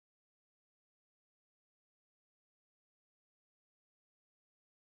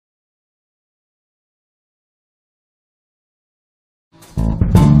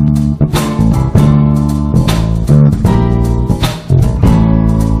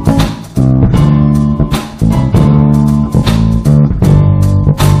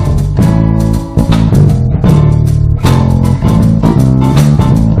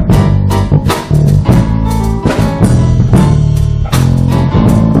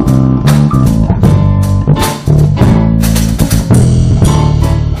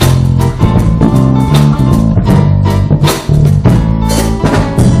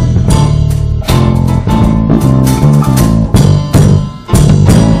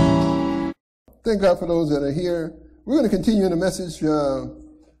thank God for those that are here. We're going to continue in the message.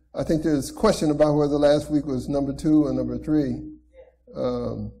 I think there's a question about whether last week was number 2 or number 3.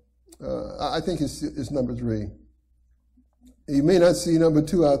 I think it's number 3. You may not see number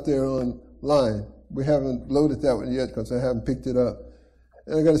 2 out there online. We haven't loaded that one yet because I haven't picked it up.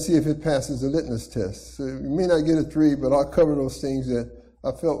 And I got to see if it passes the litmus test. So you may not get a 3, but I'll cover those things that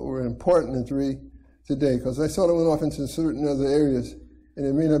I felt were important in 3 today, because I sort of went off into certain other areas, and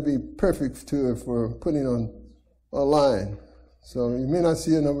it may not be perfect for putting online. So you may not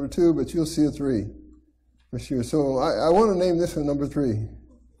see a number 2, but you'll see a 3 for sure. So I want to name this one number 3.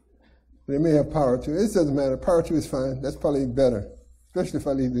 But it may have power 2. It doesn't matter. Power 2 is fine. That's probably better, especially if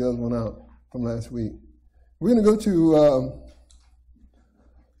I leave the other one out from last week. We're going to go to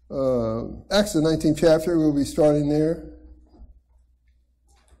Acts the 19th chapter. We'll be starting there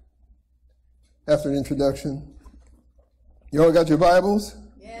after the introduction. You all got your Bibles?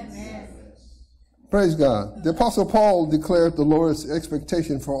 Yes. Praise God. The Apostle Paul declared the Lord's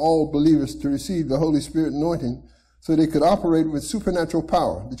expectation for all believers to receive the Holy Spirit anointing so they could operate with supernatural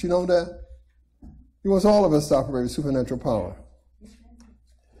power. Did you know that? He wants all of us to operate with supernatural power.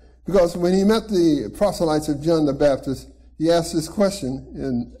 Because when he met the proselytes of John the Baptist, he asked this question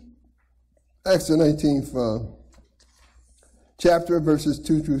in Acts the 19th chapter, verses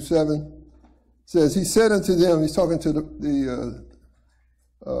 2 through 7. It says, he said unto them, he's talking to the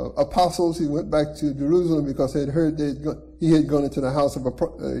apostles. He went back to Jerusalem because they had heard he had gone into the house of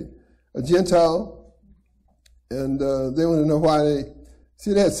a Gentile, and they wanted to know why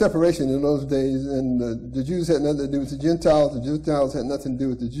they had separation in those days, and the Jews had nothing to do with the Gentiles had nothing to do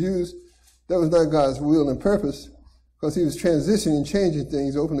with the Jews. That was not God's will and purpose, because he was transitioning, changing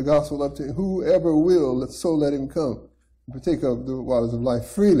things, open the gospel up to whoever will, so let him come and partake of the waters of life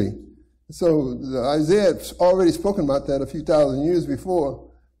freely. So Isaiah had already spoken about that a few thousand years before,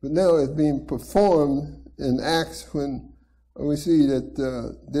 but now it's being performed in Acts when we see that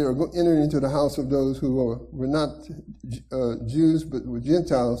they are entering into the house of those who were not Jews but were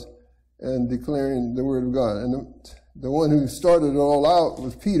Gentiles and declaring the word of God. And the one who started it all out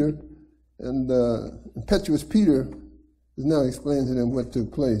was Peter, and impetuous Peter is now explaining to them what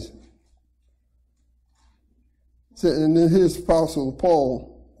took place. So, and then here's Apostle Paul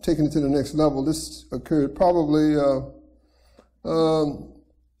taking it to the next level. This occurred probably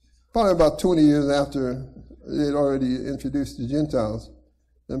about 20 years after they had already introduced the Gentiles.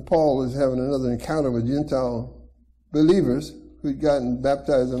 And Paul was having another encounter with Gentile believers who'd gotten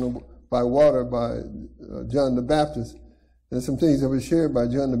baptized by water by John the Baptist. And some things that were shared by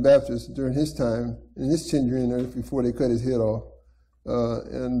John the Baptist during his time, in his tenure in earth before they cut his head off.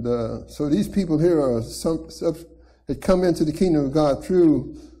 So these people here had come into the kingdom of God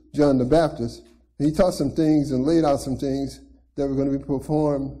through John the Baptist. He taught some things and laid out some things that were going to be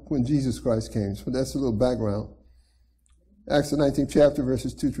performed when Jesus Christ came. So that's a little background. Acts the 19th chapter,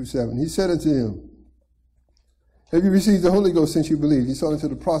 verses 2 through 7. He said unto him, have you received the Holy Ghost since you believed? He's talking to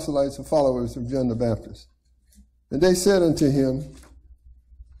the proselytes and followers of John the Baptist. And they said unto him,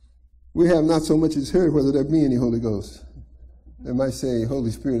 we have not so much as heard whether there be any Holy Ghost. They might say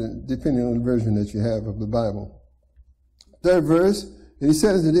Holy Spirit, depending on the version that you have of the Bible. Third verse, and he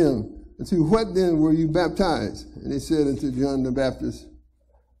said unto them, unto what then were you baptized? And they said unto John the Baptist,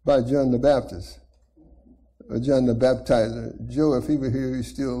 by John the Baptist, or John the Baptizer. Joe, if he were here, he's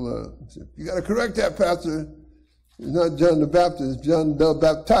still, you got to correct that, Pastor. It's not John the Baptist, John the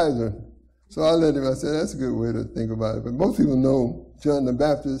Baptizer. So I let him, I said, that's a good way to think about it. But most people know John the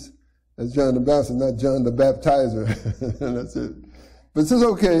Baptist as John the Baptist, not John the Baptizer. And that's it. But it's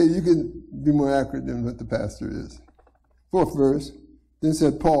okay, you can be more accurate than what the pastor is. Fourth verse, then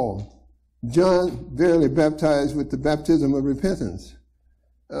said Paul, John verily baptized with the baptism of repentance.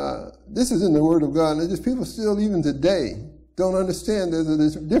 This is in the Word of God, and just people still, even today, don't understand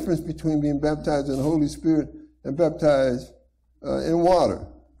there's a difference between being baptized in the Holy Spirit and baptized in water.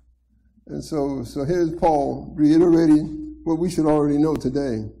 And so here's Paul reiterating what we should already know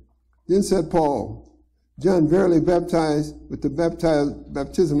today. Then said Paul, John verily baptized with the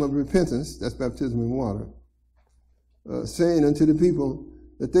baptism of repentance, that's baptism in water, saying unto the people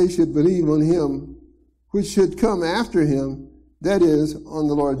that they should believe on him which should come after him, that is, on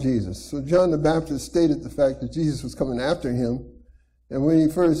the Lord Jesus. So John the Baptist stated the fact that Jesus was coming after him. And when he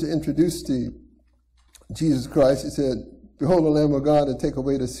first introduced Jesus Christ, he said, behold the Lamb of God that take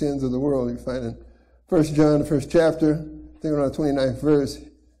away the sins of the world. You find in 1 John, the first chapter, I think around the 29th verse,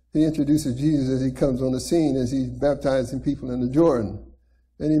 he introduces Jesus as he comes on the scene, as he's baptizing people in the Jordan.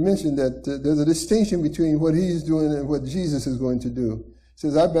 And he mentioned that there's a distinction between what he's doing and what Jesus is going to do. He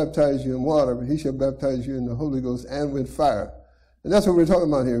says, I baptize you in water, but he shall baptize you in the Holy Ghost and with fire. And that's what we're talking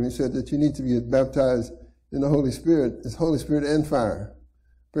about here. We said that you need to be baptized in the Holy Spirit. It's Holy Spirit and fire.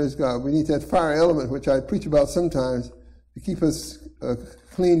 Praise God. We need that fire element, which I preach about sometimes, to keep us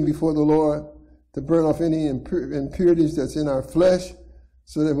clean before the Lord, to burn off any impurities that's in our flesh,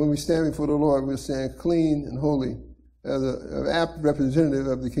 so that when we stand before the Lord, we'll stand clean and holy as an apt representative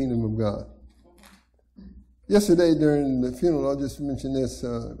of the kingdom of God. Yesterday during the funeral, I'll just mention this,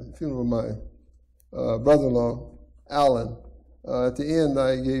 funeral of my brother-in-law, Alan. At the end,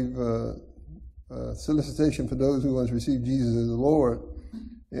 I gave a solicitation for those who want to receive Jesus as the Lord.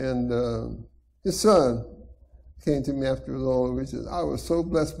 And his son came to me after it was all over. He said, I was so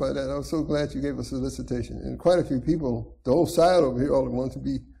blessed by that. I was so glad you gave a solicitation. And quite a few people, the whole side over here, all wanted to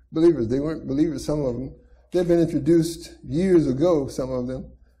be believers. They weren't believers, some of them. They'd been introduced years ago, some of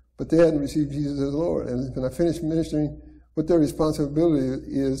them, but they hadn't received Jesus as Lord. And when I finished ministering, what their responsibility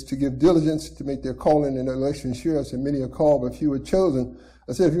is to give diligence to make their calling and their election sure. I said, many are called, but few are chosen.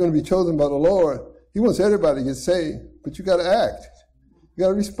 I said, if you're going to be chosen by the Lord, He wants everybody to get saved, but you got to act. You got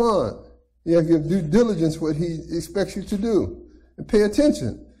to respond. You have to give due diligence what He expects you to do, and pay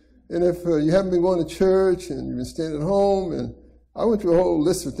attention. And if you haven't been going to church and you've been staying at home, and I went through a whole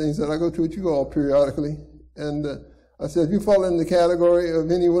list of things that I go through with you all periodically, and I said, if you fall in the category of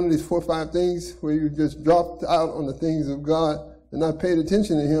any one of these 4 or 5 things where you just dropped out on the things of God and not paid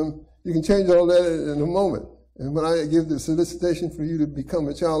attention to Him, you can change all that in a moment. And when I give the solicitation for you to become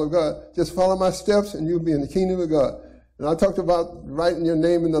a child of God, just follow my steps and you'll be in the kingdom of God. And I talked about writing your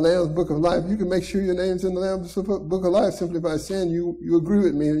name in the Lamb's Book of Life. You can make sure your name's in the Lamb's Book of Life simply by saying you agree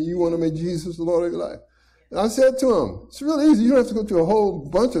with me and you want to make Jesus the Lord of your life. And I said to him, it's really easy. You don't have to go through a whole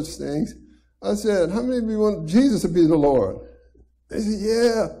bunch of things. I said, how many of you want Jesus to be the Lord? They said,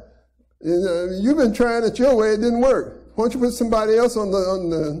 yeah. And, you've been trying it your way. It didn't work. Why don't you put somebody else on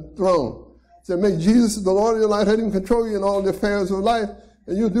the throne? Said, make Jesus the Lord of your life. Let Him control you in all the affairs of life,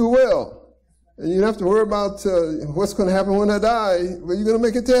 and you'll do well. And you don't have to worry about what's going to happen when I die. Well, you're going to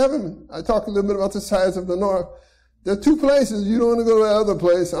make it to heaven. I talked a little bit about the size of the north. There are 2 places. You don't want to go to the other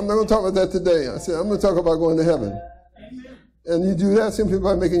place. I'm not going to talk about that today. I said, I'm going to talk about going to heaven. And you do that simply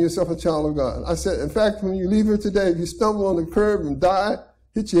by making yourself a child of God. I said, in fact, when you leave here today, if you stumble on the curb and die,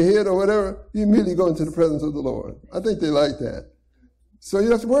 hit your head or whatever, you immediately go into the presence of the Lord. I think they like that. So you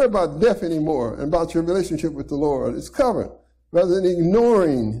don't have to worry about death anymore and about your relationship with the Lord. It's covered. Rather than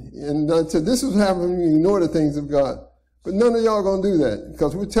ignoring. And I said, this is what happens when you ignore the things of God. But none of y'all are going to do that.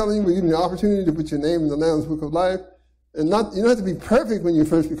 Because we're telling you, we're giving you the opportunity to put your name in the Lamb's Book of Life. And you don't have to be perfect when you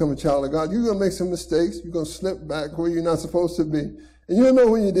first become a child of God. You're going to make some mistakes. You're going to slip back where you're not supposed to be. And you'll know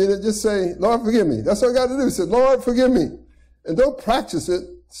when you did it. Just say, Lord, forgive me. That's all I got to do. Say, Lord, forgive me. And don't practice it.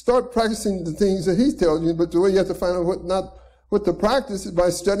 Start practicing the things that He tells you. But the way you have to find out what to practice is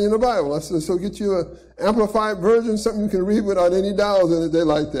by studying the Bible. I said, so get you an amplified version, something you can read without any dials in it. They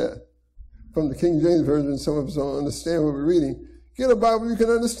like that. From the King James Version, some of us don't understand what we're reading. Get a Bible you can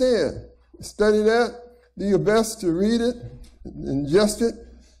understand. Study that. Do your best to read it, ingest it.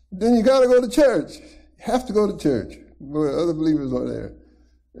 Then you got to go to church. You have to go to church where other believers are there.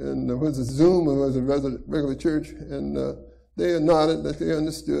 And was it Zoom or was it regular church? And they nodded that they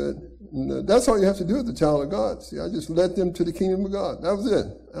understood. And that's all you have to do with the child of God. See, I just led them to the kingdom of God. That was it.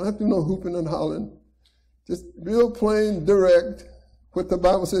 I don't have to do no hooping and hollering. Just real plain, direct, what the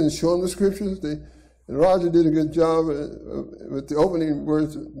Bible says, and show them the scriptures. And Roger did a good job with the opening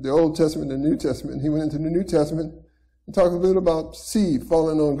words, the Old Testament and the New Testament. He went into the New Testament and talked a little about seed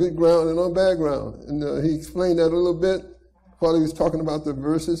falling on good ground and on bad ground. And he explained that a little bit while he was talking about the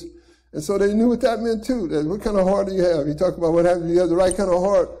verses. And so they knew what that meant too. That what kind of heart do you have? He talked about what happens if you have the right kind of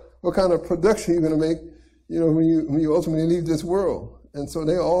heart, what kind of production you're going to make, when you ultimately leave this world. And so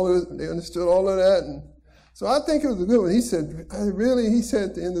they understood all of that. And so I think it was a good one. He said, he said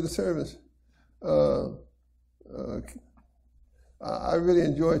at the end of the service, I really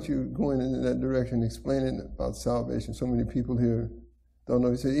enjoyed you going in that direction, explaining about salvation. So many people here don't know.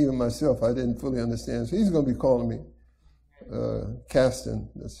 He said, even myself, I didn't fully understand. So he's going to be calling me Caston.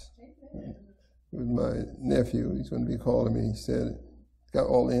 That's with my nephew. He's going to be calling me. He said, got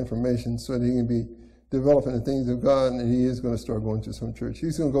all the information so that he can be developing the things of God, and he is going to start going to some church.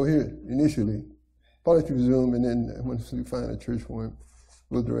 He's going to go here initially, probably through Zoom, and then once we find a church for him,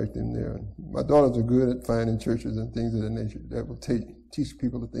 we'll direct him there. My daughters are good at finding churches and things of that nature that will teach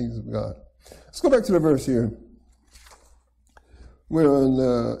people the things of God. Let's go back to the verse here. We're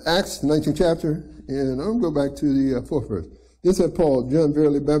on Acts, 19th chapter, and I'm going to go back to the 4th verse. This said Paul, John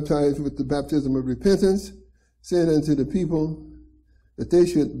verily baptized with the baptism of repentance, saying unto the people that they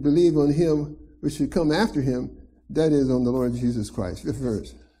should believe on him which should come after him, that is, on the Lord Jesus Christ. 5th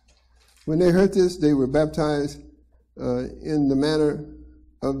verse. When they heard this, they were baptized, in the manner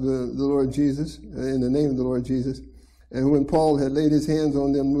of the Lord Jesus, in the name of the Lord Jesus. And when Paul had laid his hands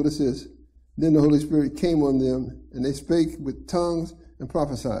on them, notice this, then the Holy Spirit came on them, and they spake with tongues and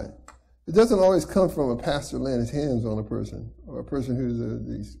prophesied. It doesn't always come from a pastor laying his hands on a person, or a person who's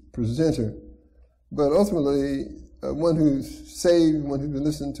the presenter. But ultimately, one who's saved, one who's been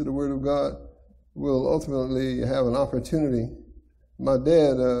listening to the Word of God, will ultimately have an opportunity. My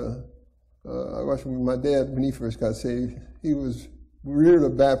dad, I watched my dad when he first got saved. He was reared a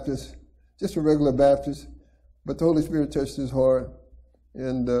Baptist, just a regular Baptist, but the Holy Spirit touched his heart,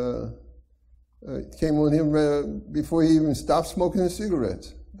 and it came on him before he even stopped smoking his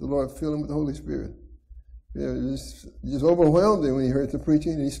cigarettes. The Lord filled him with the Holy Spirit. Just overwhelmed him when he heard the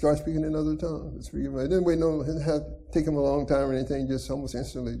preaching, and he started speaking in other tongues. It didn't wait no, it didn't have take him a long time or anything. Just almost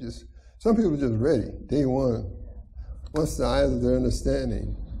instantly. Some people are just ready day one. Once the eyes of their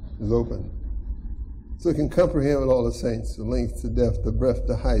understanding is open, so they can comprehend with all the saints the length, the depth, the breadth,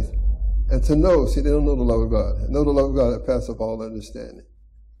 the height, and to know. See, they don't know the love of God. Know the love of God that passes all understanding.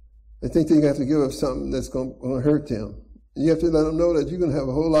 They think they have to give up something that's going to hurt them. You have to let them know that you're going to have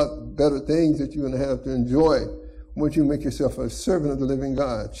a whole lot better things that you're going to have to enjoy once you make yourself a servant of the living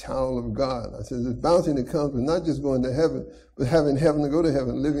God, child of God. I said, the bounty that comes with not just going to heaven, but having heaven to go to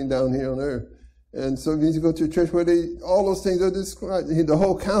heaven, living down here on earth. And so you need to go to a church where all those things are described. The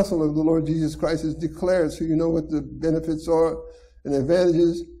whole counsel of the Lord Jesus Christ is declared, so you know what the benefits are and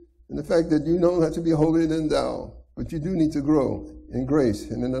advantages, and the fact that you don't have to be holier than thou, but you do need to grow in grace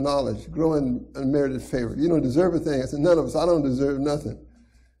and in the knowledge, grow in unmerited favor. You don't deserve a thing. I said, none of us, I don't deserve nothing.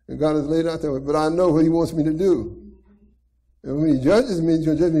 And God has laid out there, but I know what he wants me to do. And when he judges me, he's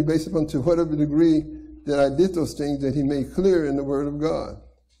going to judge me based upon to whatever degree that I did those things that he made clear in the Word of God.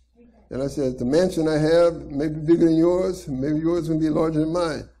 And I said, the mansion I have may be bigger than yours, maybe yours will be larger than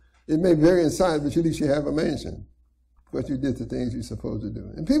mine. It may vary in size, but at least you have a mansion. But you did the things you're supposed to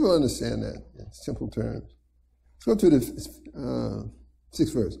do. And people understand that in simple terms. Let's go to the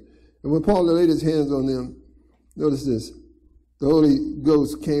 6th verse. And when Paul laid his hands on them, notice this, the Holy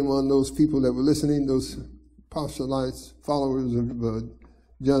Ghost came on those people that were listening, those proselytes, followers of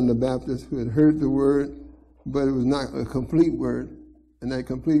John the Baptist, who had heard the word, but it was not a complete word. And that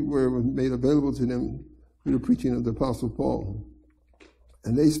complete word was made available to them through the preaching of the Apostle Paul.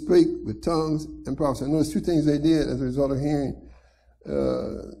 And they spake with tongues and prophesied. Notice 2 things they did as a result of hearing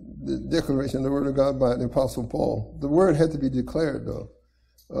the declaration of the Word of God by the Apostle Paul. The Word had to be declared, though.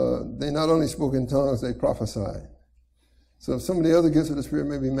 They not only spoke in tongues, they prophesied. So some of the other gifts of the Spirit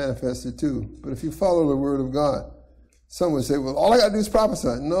may be manifested too. But if you follow the Word of God, some would say, well, all I got to do is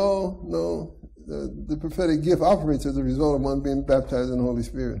prophesy. No. The prophetic gift operates as a result of one being baptized in the Holy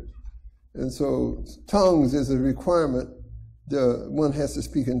Spirit. And so tongues is a requirement. One has to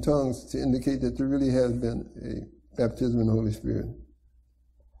speak in tongues to indicate that there really has been a baptism in the Holy Spirit.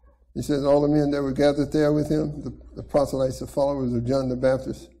 He says, all the men that were gathered there with him, the proselytes, the followers of John the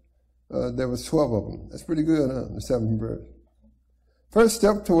Baptist, there was 12 of them. That's pretty good, huh? The 7th verse. First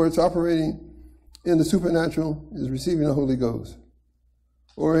step towards operating in the supernatural is receiving the Holy Ghost.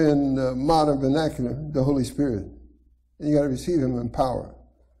 Or in modern vernacular, the Holy Spirit. And you got to receive him in power.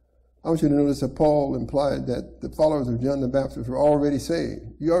 I want you to notice that Paul implied that the followers of John the Baptist were already saved.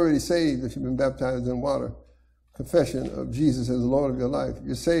 You're already saved if you've been baptized in water. Confession of Jesus as the Lord of your life.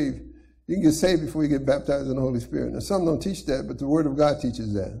 You're saved. You can get saved before you get baptized in the Holy Spirit. Now, some don't teach that, but the Word of God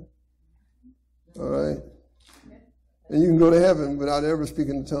teaches that. All right? And you can go to heaven without ever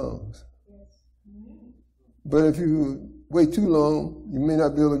speaking in tongues. But if you wait too long, you may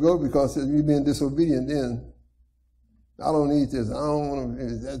not be able to go because you're being disobedient then. I don't need this. I don't want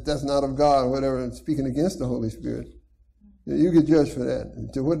to, that's not of God, or whatever, speaking against the Holy Spirit. You get judged for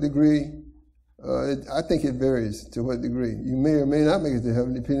that. To what degree? I think it varies to what degree. You may or may not make it to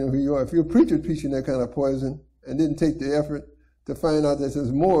heaven, depending on who you are. If you're a preacher preaching that kind of poison and didn't take the effort to find out that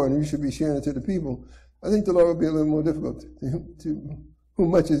there's more and you should be sharing it to the people, I think the Lord will be a little more difficult. To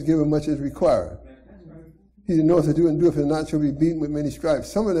whom much is given, much is required. He that knoweth to do and doeth it not shall be beaten with many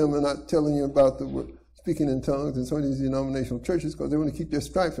stripes. Some of them are not telling you about the speaking in tongues in some of these denominational churches because they want to keep their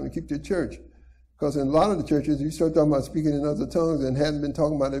stripes and keep their church. Because in a lot of the churches, you start talking about speaking in other tongues and hadn't been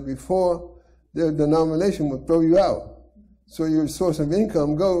talking about it before, their denomination will throw you out. So your source of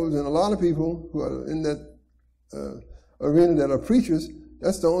income goes, and a lot of people who are in that arena that are preachers,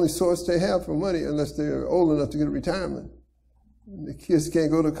 that's the only source they have for money unless they're old enough to get a retirement. The kids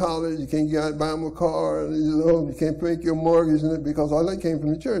can't go to college, you can't get out and buy them a car, and you can't make your mortgage in it because all that came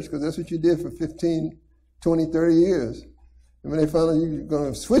from the church, because that's what you did for 15, 20, 30 years. And when they found out you're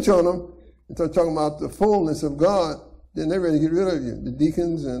going to switch on them and start talking about the fullness of God, then they're ready to get rid of you. The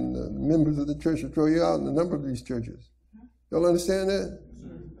deacons and the members of the church will throw you out in a number of these churches. Y'all understand that?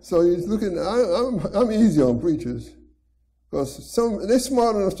 So he's looking, I'm easy on preachers, because they're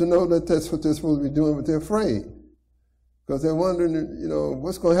smart enough to know that that's what they're supposed to be doing, but they're afraid. Because they're wondering,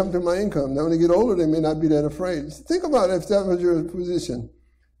 what's going to happen to my income. Now, when they get older, they may not be that afraid. Think about it, if that was your position,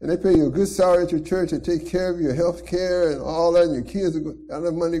 and they pay you a good salary at your church, they take care of your health care and all that, and your kids got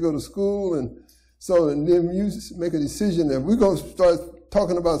enough money to go to school, and then you make a decision that we're going to start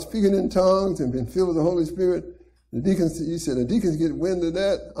talking about speaking in tongues and being filled with the Holy Spirit. You said, the deacons get wind of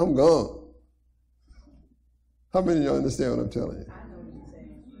that, I'm gone. How many of y'all understand what I'm telling you? I know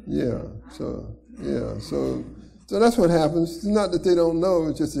what you're saying. So that's what happens. It's not that they don't know,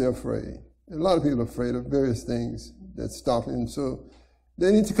 it's just they're afraid. And a lot of people are afraid of various things that stop them. So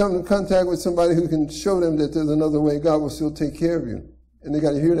they need to come in contact with somebody who can show them that there's another way. God will still take care of you. And they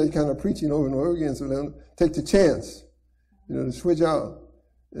got to hear that kind of preaching over and over again, so they'll take the chance, to switch out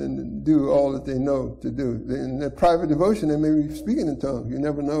and do all that they know to do. In their private devotion, they may be speaking in tongues. You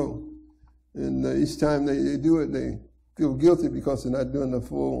never know. And each time they do it, they feel guilty because they're not doing the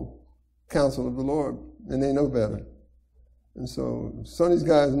full counsel of the Lord, and they know better. And so some of these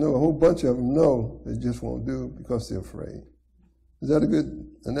guys know, a whole bunch of them know, they just won't do it because they're afraid. Is that a good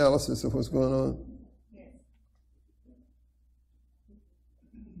analysis of what's going on? Yes.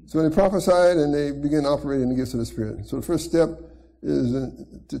 So they prophesied and they begin operating the gifts of the Spirit. So the first step is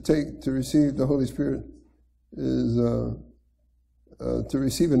to receive the Holy Spirit is to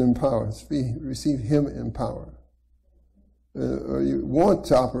receive and empower. Receive Him in power. Or you want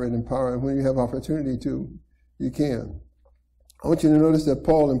to operate in power, and when you have opportunity to, you can. I want you to notice that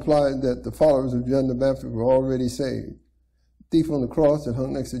Paul implied that the followers of John the Baptist were already saved. The thief on the cross that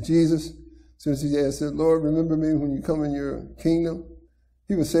hung next to Jesus, as soon as he said, Lord, remember me when you come in your kingdom,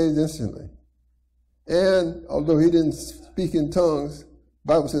 he was saved instantly. And although he didn't speak in tongues, the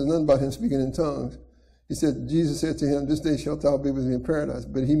Bible says nothing about him speaking in tongues. Jesus said to him, this day shalt thou be with me in paradise.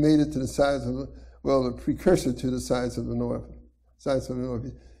 But he made it to the sides of the precursor to the sides of the north.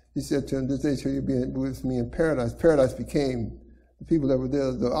 He said to him, this day shall you be with me in paradise. Paradise became the people that were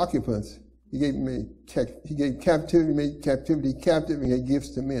there, the occupants. He gave captivity, made captivity captive, and gave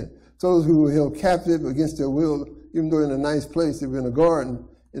gifts to men. So those who were held captive against their will, even though in a nice place, they were in a garden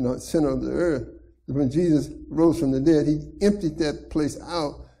in the center of the earth. When Jesus rose from the dead, he emptied that place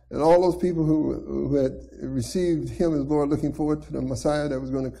out. And all those people who had received him as Lord, looking forward to the Messiah that was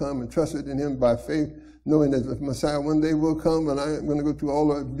going to come and trusted in him by faith, knowing that the Messiah one day will come and I'm going to go through all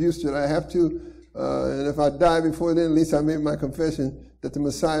the abuse that I have to. And if I die before then, at least I made my confession that the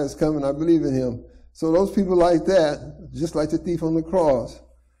Messiah is coming. I believe in him. So those people like that, just like the thief on the cross,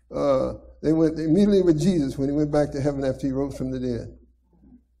 they went immediately with Jesus when he went back to heaven after he rose from the dead.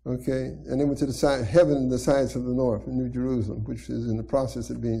 Okay, and they went to the side, heaven, the sides of the north in New Jerusalem, which is in the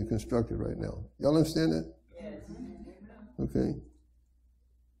process of being constructed right now. Y'all understand that? Yes. Okay.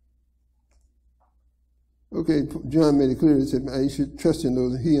 Okay, John made it clear. He said, you should trust in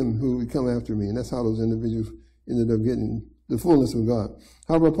him who would come after me. And that's how those individuals ended up getting the fullness of God.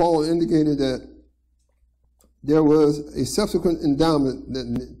 However, Paul indicated that there was a subsequent endowment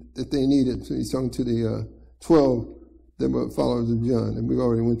that they needed. So he's talking to the 12 that were followers of John, and we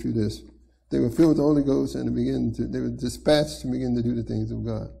already went through this. They were filled with the Holy Ghost, and they were dispatched to begin to do the things of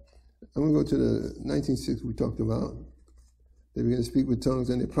God. I'm going to go to the 19:6 we talked about. They began to speak with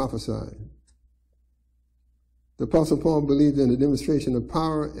tongues, and they prophesied. The Apostle Paul believed in the demonstration of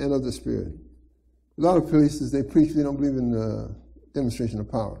power and of the Spirit. A lot of places they preach, they don't believe in the demonstration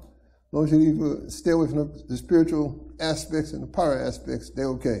of power. As long as you stay away from the spiritual aspects and the power aspects, they're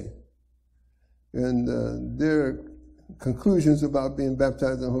okay. And their conclusions about being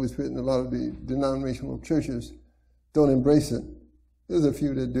baptized in the Holy Spirit in a lot of the denominational churches don't embrace it. There's a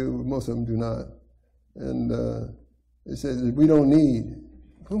few that do, but most of them do not. And it says that we don't need.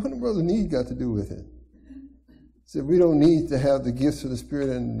 What the brother need got to do with it? It said we don't need to have the gifts of the Spirit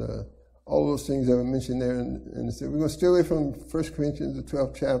and all those things that were mentioned there. And it said we're going to stay away from 1 Corinthians, the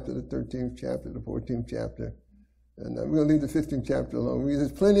 12th chapter, the 13th chapter, the 14th chapter. And we're going to leave the 15th chapter alone.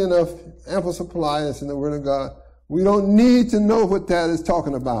 There's plenty enough ample supply that's in the Word of God. We don't need to know what that is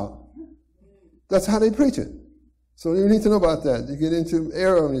talking about. That's how they preach it. So you need to know about that. You get into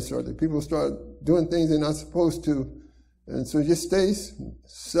error on this sort. People start doing things they're not supposed to. And so just stay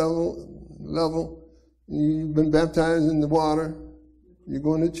level. You've been baptized in the water. You're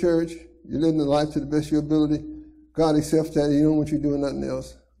going to church. You're living the life to the best of your ability. God accepts that. You don't want you doing nothing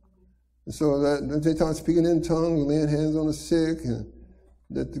else. And so that they start speaking in tongues, laying hands on the sick, and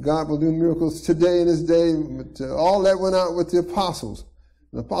that God will do miracles today in this day. But all that went out with the apostles.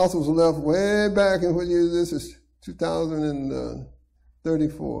 The apostles were left way back in what year this is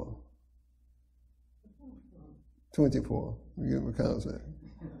 2034. 24. We get my counts at.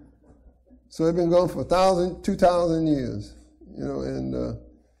 So they've been going for 2,000 years, you know, and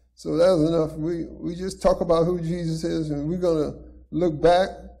so that was enough. We just talk about who Jesus is, and we're going to look back,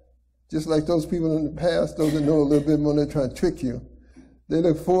 just like those people in the past, those that know a little bit more, they're trying to trick you. They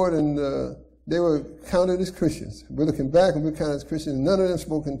look forward, and they were counted as Christians. We're looking back, and we're counted as Christians. None of them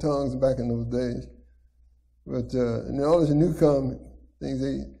spoke in tongues back in those days. But and all these newcomb things,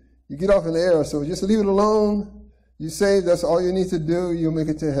 you get off in the air, so just leave it alone. You say that's all you need to do, you'll make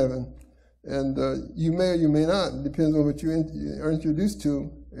it to heaven. And you may or you may not. It depends on what you are introduced to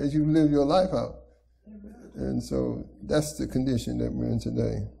as you live your life out. And so that's the condition that we're in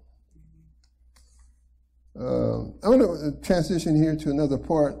today. I want to transition here to another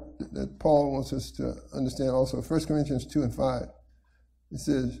part that Paul wants us to understand also. 1 Corinthians 2 and 5. It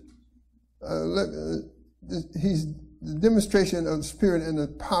says, he's the demonstration of the Spirit and the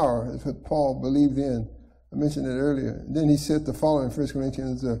power is what Paul believed in. I mentioned it earlier. And then he said the following in 1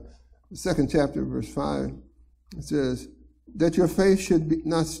 Corinthians, the 2nd chapter, verse 5. It says, that your faith should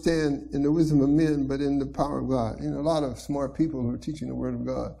not stand in the wisdom of men, but in the power of God. You know, a lot of smart people who are teaching the Word of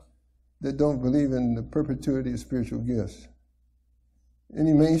God that don't believe in the perpetuity of spiritual gifts.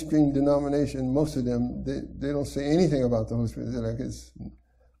 Any mainstream denomination, most of them, they don't say anything about the Holy Spirit. They're like, it's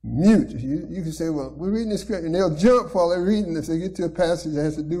mute. You can say, well, we're reading the Scripture, and they'll jump while they're reading. If they get to a passage that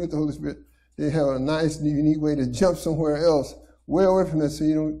has to do with the Holy Spirit, they have a nice, unique way to jump somewhere else, way away from that, so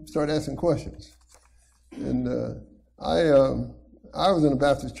you don't start asking questions. And I was in a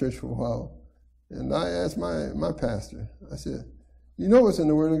Baptist church for a while, and I asked my pastor, I said, you know what's in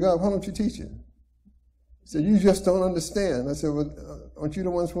the Word of God, why don't you teach it? He said, you just don't understand. I said, well, aren't you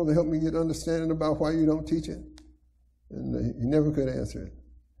the one supposed to help me get understanding about why you don't teach it? And he never could answer it.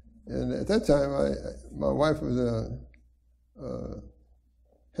 And at that time, my wife was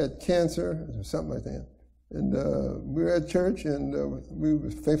had cancer or something like that. And we were at church, and we were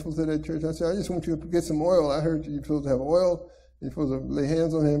faithful to that church. I said, I just want you to get some oil. I heard you're supposed to have oil. You're supposed to lay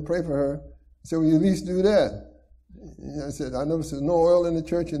hands on her and pray for her. I said, well, you at least do that. And I said, I noticed there's no oil in the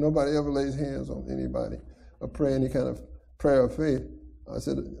church, and nobody ever lays hands on anybody or pray any kind of prayer of faith. I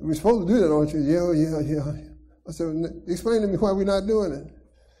said, we're supposed to do that, aren't you? Yeah. I said, explain to me why we're not doing it.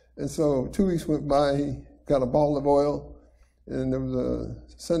 And so 2 weeks went by. He got a bottle of oil, and there was a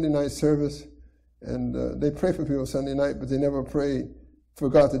Sunday night service. And they pray for people Sunday night, but they never pray for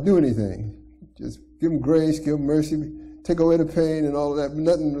God to do anything. Just give them grace, give them mercy, take away the pain and all of that. But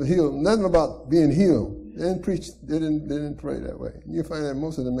nothing to heal, nothing about being healed. They didn't preach. They didn't pray that way. You find that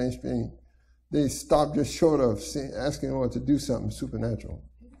most of the mainstream, they stop just short of asking the Lord to do something supernatural.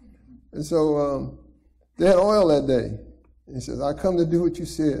 And so they had oil that day. He says, "I come to do what you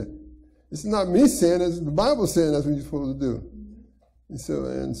said." It's not me saying; it's the Bible saying that's what you're supposed to do. And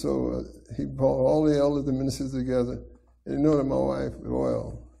so he brought all the elders, the ministers together, and he anointed my wife with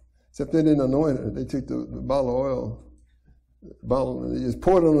oil. Except they didn't anoint her. They took the bottle of oil, and they just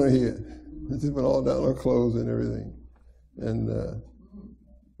poured it on her head. It just went all down her clothes and everything. And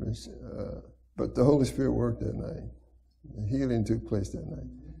but the Holy Spirit worked that night. The healing took place that night.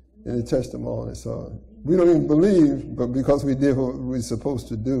 And it touched them all, and saw it. We don't even believe, but because we did what we were supposed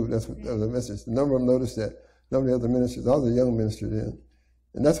to do, that was the message. A number of them noticed that. A number of the other ministers, I was a young minister then.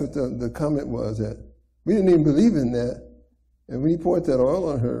 And that's what the comment was, that we didn't even believe in that. And when he poured that oil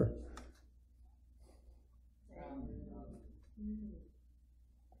on her,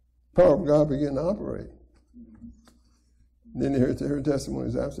 power of God began to operate. And then they heard her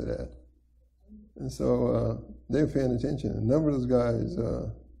testimonies after that. And so they were paying attention. A number of those guys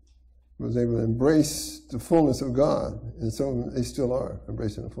was able to embrace the fullness of God. And some of them, they still are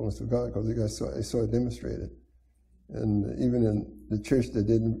embracing the fullness of God because they saw it demonstrated. And even in the church that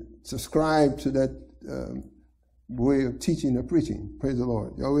didn't subscribe to that way of teaching or preaching. Praise the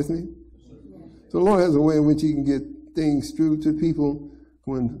Lord. Y'all with me? So the Lord has a way in which he can get things through to people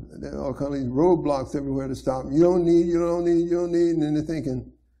when there are all kinds of roadblocks everywhere to stop them. You don't need, and then they're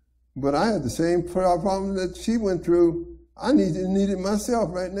thinking, but I had the same problem that she went through. I need it myself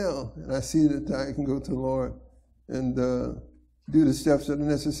right now. And I see that I can go to the Lord and do the steps that are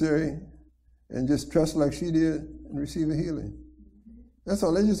necessary and just trust like she did and receive a healing. That's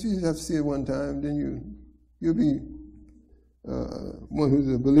all. You just have to see it one time, then you'll be one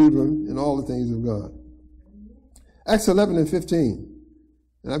who's a believer in all the things of God. Acts 11 and 15.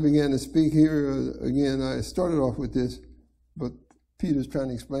 And I began to speak here again. I started off with this, but Peter's trying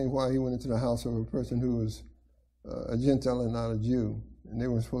to explain why he went into the house of a person who was a Gentile and not a Jew. And they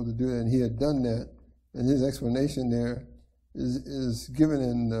were supposed to do that, and he had done that. And his explanation there is given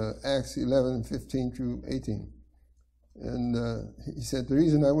in Acts 11, 15 through 18. And he said, the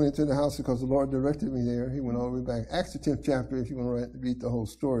reason I went into the house is because the Lord directed me there. He went all the way back. Acts the 10th chapter, if you want to read the whole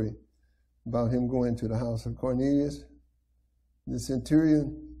story about him going to the house of Cornelius, the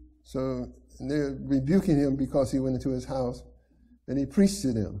centurion. So they're rebuking him because he went into his house, and he preached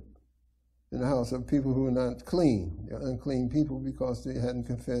to them in the house of people who were not clean. They're unclean people because they hadn't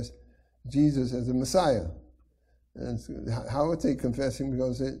confessed Jesus as the Messiah. And so how would they confess him?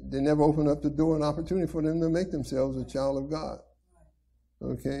 Because they never opened up the door and opportunity for them to make themselves a child of God.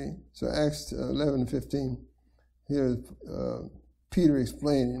 Okay, so Acts 11:15, here Peter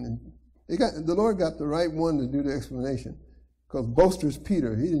explaining. And the Lord got the right one to do the explanation, because boasters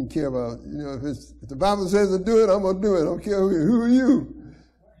Peter, he didn't care about, if the Bible says to do it, I'm going to do it. I don't care who are you.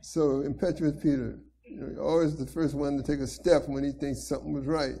 So impetuous Peter, always the first one to take a step when he thinks something was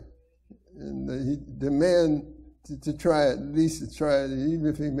right. And he demand to try it, at least to try it, even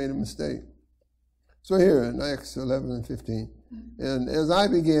if he made a mistake. So here in Acts 11:15, and as I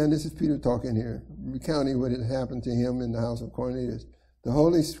began, this is Peter talking here, recounting what had happened to him in the house of Cornelius. The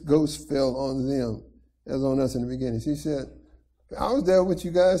Holy Ghost fell on them as on us in the beginning. He said, I was there with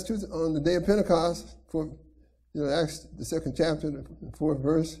you guys too on the day of Pentecost, for Acts the 2nd chapter, the 4th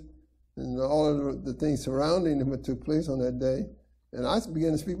verse, and all of the things surrounding them that took place on that day. And I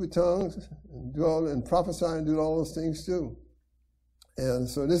began to speak with tongues and prophesy and do all those things too. And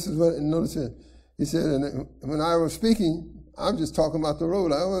so this is what, and notice it. He said, and when I was speaking, I'm just talking about the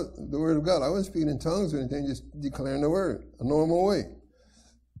road. The word of God. I wasn't speaking in tongues or anything, just declaring the word, a normal way.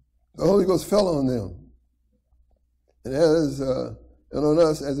 The Holy Ghost fell on them. And on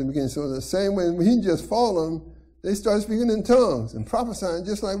us as it began. So the same way when he just fall on them, they started speaking in tongues and prophesying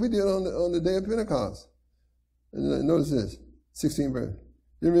just like we did on the day of Pentecost. And notice this. 16th verse.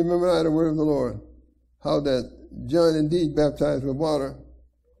 You remember I the word of the Lord, how that John indeed baptized with water,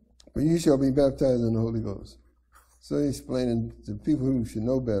 but you shall be baptized in the Holy Ghost. So he's explaining to people who should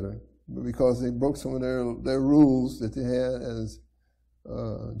know better, but because they broke some of their rules that they had as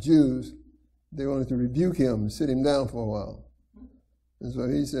Jews, they wanted to rebuke him and sit him down for a while. And so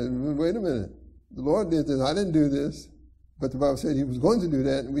he said, wait a minute, the Lord did this, I didn't do this, but the Bible said he was going to do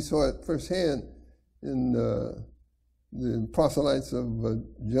that, and we saw it firsthand in the proselytes of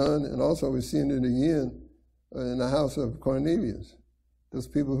John, and also we're seeing it again in the house of Cornelius. Those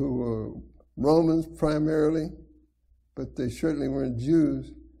people who were Romans primarily, but they certainly weren't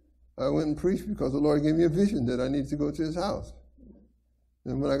Jews. I went and preached because the Lord gave me a vision that I needed to go to his house.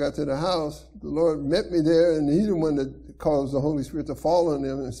 And when I got to the house, the Lord met me there, and he's the one that caused the Holy Spirit to fall on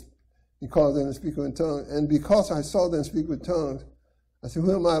them, and he caused them to speak in tongues. And because I saw them speak with tongues, I said,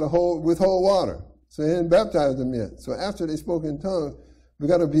 who am I to withhold water? So he hadn't baptized them yet. So after they spoke in tongues, we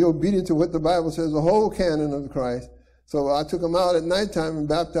got to be obedient to what the Bible says, the whole canon of Christ. So I took them out at nighttime and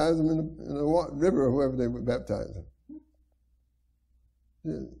baptized them in the river or wherever they would baptize them.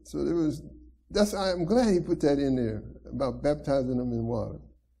 Yeah, so I'm glad he put that in there about baptizing them in water.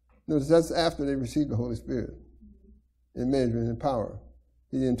 Notice that's after they received the Holy Spirit in measure and in power.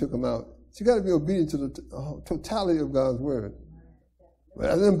 He then took them out. So you got to be obedient to the totality of God's word.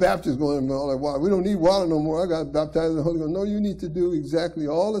 Well, them Baptists going all that water. We don't need water no more. I got baptized in the Holy Ghost. No, you need to do exactly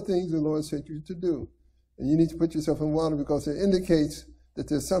all the things the Lord said you to do. And you need to put yourself in water because it indicates that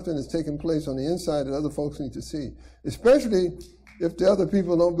there's something that's taking place on the inside that other folks need to see. Especially if the other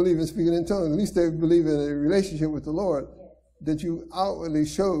people don't believe in speaking in tongues. At least they believe in a relationship with the Lord that you outwardly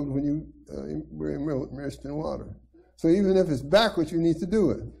showed when you were immersed in water. So even if it's backwards, you need to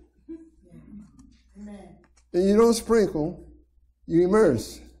do it. Amen. And you don't sprinkle. You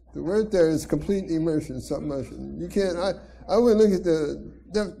immerse. The word there is complete immersion, submersion. You can't, I would look at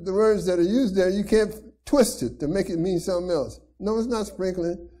the words that are used there, you can't twist it to make it mean something else. No, it's not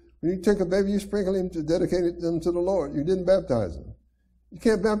sprinkling. When you take a baby, you sprinkle him to dedicate them to the Lord. You didn't baptize them. You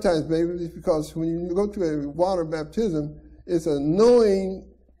can't baptize babies because when you go to a water baptism, it's a knowing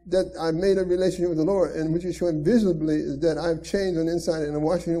that I made a relationship with the Lord, and what you're showing visibly is that I've changed on the inside and I'm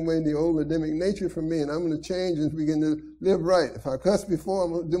washing away the old Adamic nature from me, and I'm going to change and begin to live right. If I cussed before,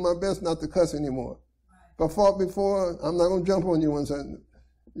 I'm going to do my best not to cuss anymore. If I fought before, I'm not going to jump on you once.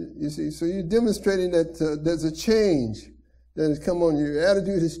 You see, so you're demonstrating that there's a change that has come on you. Your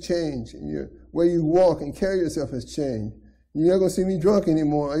attitude has changed, and your way you walk and carry yourself has changed. You're not going to see me drunk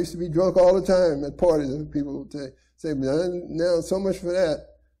anymore. I used to be drunk all the time at parties, and people would say, now so much for that.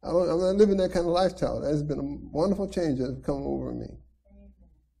 I'm not living that kind of lifestyle. That's been a wonderful change that has come over me.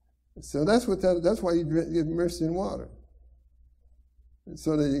 So that's why you get immersed in water.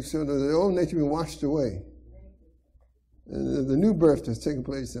 So that the old nature been washed away. And the new birth that's taken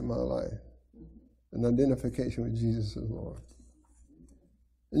place in my life. An identification with Jesus as Lord.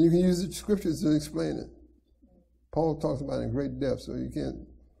 And you can use the scriptures to explain it. Paul talks about it in great depth, so you can't.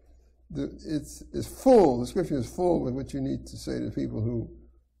 It's full. The scripture is full with what you need to say to people who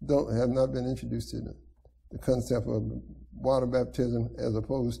have not been introduced to the concept of water baptism as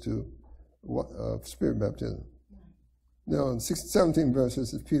opposed to spirit baptism. Now, in 17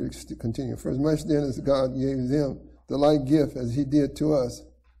 verses, as Peter continues, for as much then as God gave them the like gift as he did to us.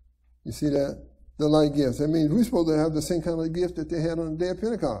 You see that? The like gifts. That means we're supposed to have the same kind of gift that they had on the day of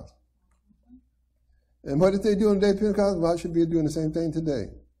Pentecost. And what did they do on the day of Pentecost? Well, I should be doing the same thing today.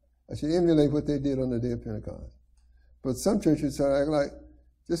 I should emulate what they did on the day of Pentecost. But some churches are like,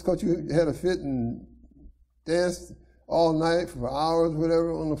 just because you had a fit and danced all night for hours,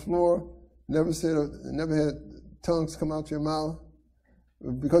 whatever, on the floor, never had tongues come out your mouth,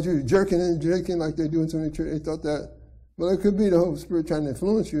 because you were jerking and drinking like they do in some church, they thought that, well, it could be the Holy Spirit trying to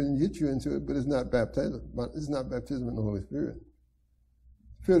influence you and get you into it, but it's not baptism. It's not baptism in the Holy Spirit.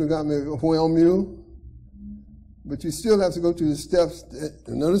 The Spirit of God may overwhelm you, but you still have to go through the steps.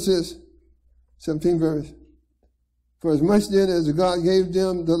 Notice this, 17 verse. For as much then as God gave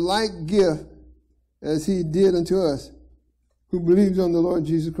them the like gift as he did unto us, who believes on the Lord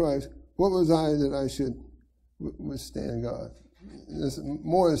Jesus Christ, what was I that I should withstand God? This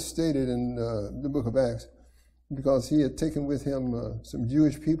more is stated in the book of Acts, because he had taken with him some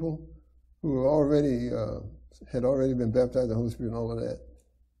Jewish people who were had already been baptized in the Holy Spirit and all of that.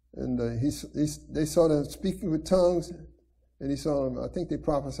 And they saw them speaking with tongues, and he saw them, I think they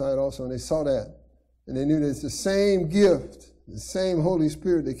prophesied also, and they saw that. And they knew that it's the same gift, the same Holy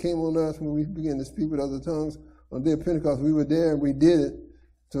Spirit that came on us when we began to speak with other tongues. On the day of Pentecost, we were there and we did it.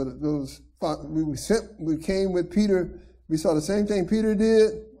 So we came with Peter. We saw the same thing Peter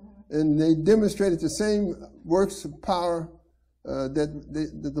did, and they demonstrated the same works of power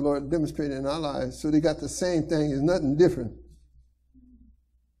that the Lord demonstrated in our lives. So they got the same thing. It's nothing different.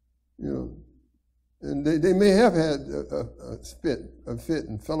 You know, and they may have had a fit,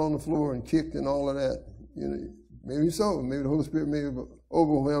 and fell on the floor and kicked and all of that. You know, maybe so. Maybe the Holy Spirit may have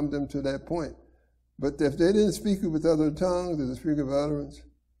overwhelmed them to that point. But if they didn't speak with other tongues, as a spirit of utterance,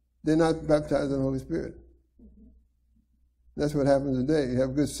 they're not baptized in the Holy Spirit. That's what happens today. You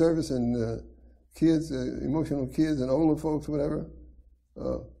have good service and kids, emotional kids and older folks, whatever,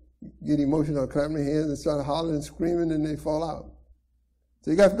 get emotional, clapping their hands and start hollering and screaming, and they fall out.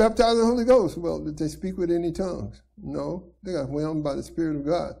 They got baptized in the Holy Ghost. Well, did they speak with any tongues? No. They got whelmed by the Spirit of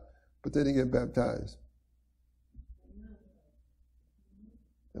God, but they didn't get baptized.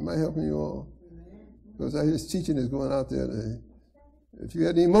 Am I helping you all? Because his teaching is going out there today. If you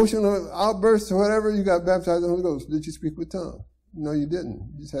had the emotional outbursts or whatever, you got baptized in the Holy Ghost. Did you speak with tongues? No, you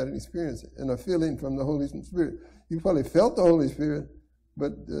didn't. You just had an experience and a feeling from the Holy Spirit. You probably felt the Holy Spirit,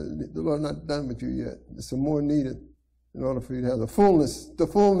 but the Lord not done with you yet. There's some more needed in order for you to have the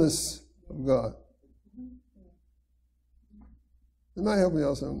fullness of God. Am I helping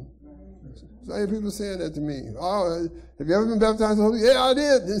y'all something? So I hear people saying that to me. Oh, have you ever been baptized in the Holy Ghost? Yeah, I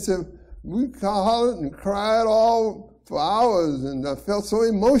did. They said, we hollered and cried all for hours, and I felt so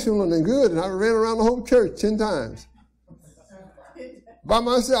emotional and good, and I ran around the whole church 10 times. By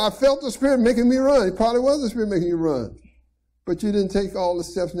myself, I felt the Spirit making me run. It probably was the Spirit making you run. But you didn't take all the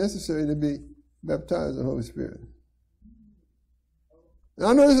steps necessary to be baptized in the Holy Spirit. And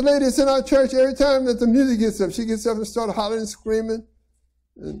I know this lady that's in our church, every time that the music gets up, she gets up and starts hollering and screaming,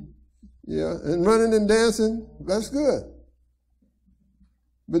 and running and dancing. That's good.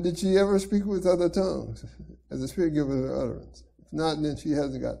 But did she ever speak with other tongues as the Spirit gives her utterance? If not, then she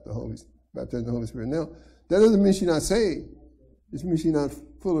hasn't got the baptized in the Holy Spirit. Now, that doesn't mean she's not saved. It means she's not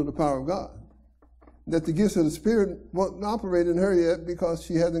full of the power of God. That the gifts of the Spirit won't operate in her yet because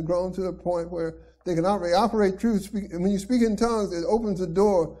she hasn't grown to the point where they can operate truth. And when you speak in tongues, it opens the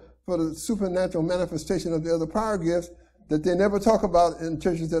door for the supernatural manifestation of the other power gifts that they never talk about in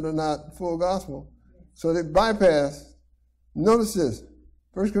churches that are not full gospel. So they bypass. Notice this.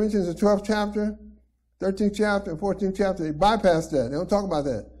 1 Corinthians, the 12th chapter, 13th chapter, and 14th chapter, they bypass that. They don't talk about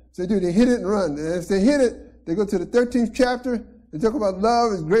that. So they hit it and run. And if they hit it, they go to the 13th chapter, they talk about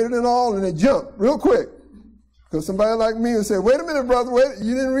love is greater than all, and they jump real quick. Because somebody like me will say, wait a minute, brother,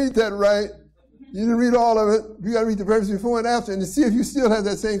 you didn't read that right. You didn't read all of it. You got to read the verse before and after and to see if you still have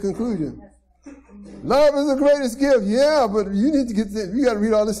that same conclusion. Love is the greatest gift. Yeah, but you need to you got to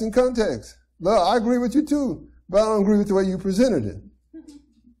read all this in context. Love, I agree with you too, but I don't agree with the way you presented it.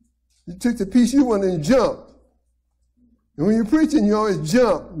 You took the piece you wanted and jumped. And when you're preaching, you always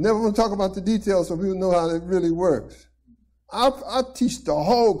jump. Never want to talk about the details so people know how it really works. I teach the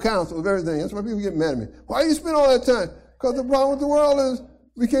whole counsel of everything. That's why people get mad at me. Why do you spend all that time? Because the problem with the world is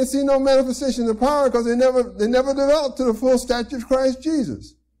we can't see no manifestation of power because they never developed to the full stature of Christ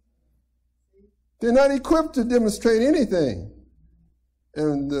Jesus. They're not equipped to demonstrate anything.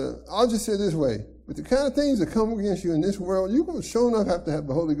 And I'll just say it this way. With the kind of things that come against you in this world, you're going to sure enough have to have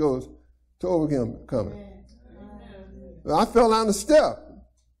the Holy Ghost to overcome it. I fell down the step.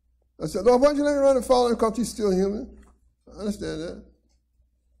 I said, Lord, why don't you let me run and fall in because he's still human? I understand that.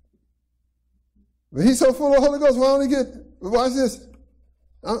 But he's so full of the Holy Ghost, why don't he get, watch this.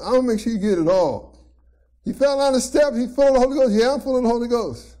 I'm going to make sure you get it all. He fell down the steps, he's full of the Holy Ghost. Yeah, I'm full of the Holy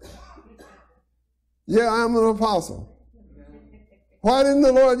Ghost. Yeah, I am an apostle. Why didn't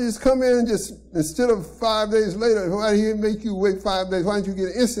the Lord just come in and just, instead of 5 days later, why did he make you wait 5 days? Why didn't you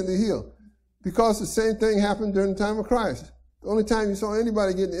get instantly healed? Because the same thing happened during the time of Christ. The only time you saw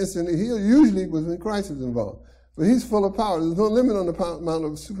anybody getting instantly healed usually was when Christ was involved. But he's full of power. There's no limit on the amount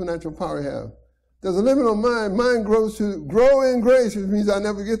of supernatural power he has. There's a limit on mine. Mine grows to grow in grace, which means I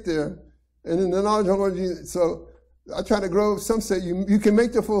never get there. And in the knowledge of the Lord Jesus. So I try to grow. Some say you can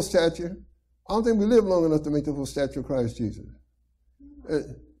make the full stature. I don't think we live long enough to make the full stature of Christ Jesus.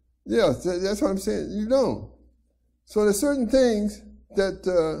 Yeah, that's what I'm saying. You don't. So there's certain things that,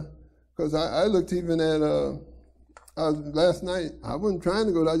 because I looked even at, last night, I wasn't trying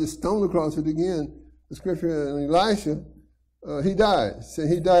to go there, I just stumbled across it again. The scripture in Elisha, he died. So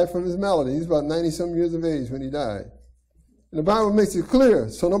he died from his malady. He's about 90-some years of age when he died. And the Bible makes it clear,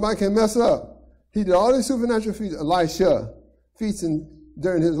 so nobody can mess up. He did all these supernatural feats, Elisha, feats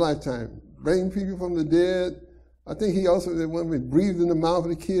during his lifetime, bringing people from the dead. I think he also did one where he breathed in the mouth of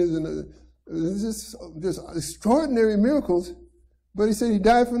the kids, and just extraordinary miracles. But he said he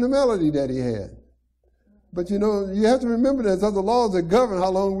died from the malady that he had. But you know, you have to remember there's other laws that govern how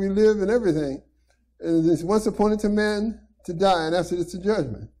long we live and everything. And it's once appointed to man to die, and after it's the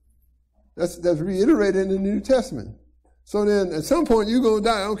judgment. That's reiterated in the New Testament. So then, at some point, you're going to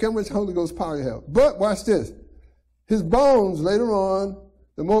die. I don't care how much Holy Ghost power you have. But watch this. His bones, later on,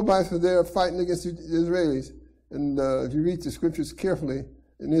 the Moabites were there fighting against the Israelis. And if you read the scriptures carefully,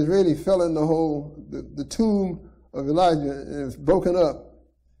 an Israeli fell in the tomb of Elijah, and it was broken up.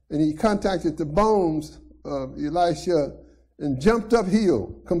 And he contacted the bones of Elisha and jumped up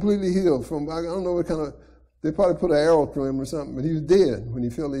healed, completely healed from, I don't know what kind of, they probably put an arrow through him or something, but he was dead when he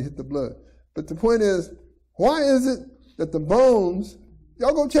felt he hit the blood. But the point is, why is it that the bones,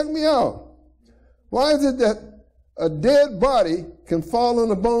 y'all go check me out. Why is it that a dead body can fall on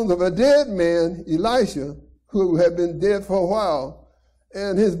the bones of a dead man, Elisha, who had been dead for a while,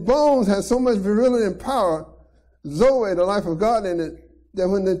 and his bones had so much virility and power, Zoe, the life of God in it, that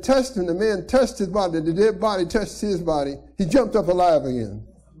when they touched him, the man touched his body, the dead body touched his body, he jumped up alive again.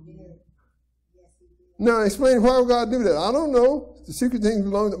 Now, explain why would God do that? I don't know. The secret things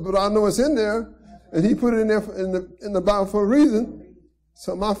belong, but I know it's in there, and he put it in there in the Bible for a reason,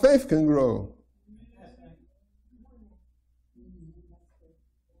 so my faith can grow.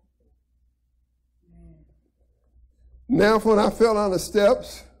 Now, when I fell down the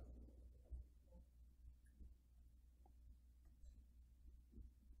steps,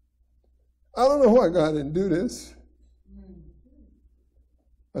 I don't know why God didn't do this.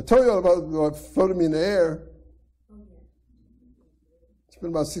 I told you all about what floated me in the air. It's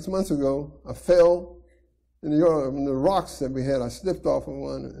been about 6 months ago. I fell in the rocks that we had. I slipped off of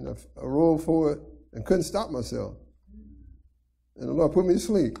one, and I rolled forward and couldn't stop myself. And the Lord put me to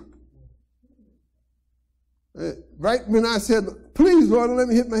sleep. Right when I said, please, Lord, don't let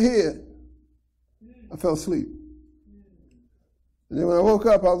me hit my head, I fell asleep. And then when I woke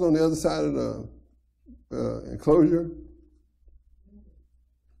up, I was on the other side of the enclosure.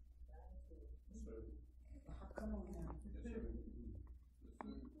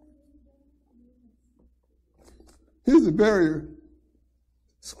 Here's the barrier.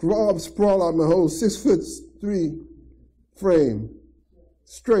 Sprawl out my whole 6'3" frame,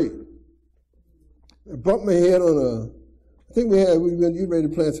 straight. I bumped my head on I think we've been getting ready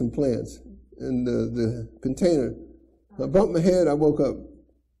to plant some plants in the container. I bumped my head, I woke up.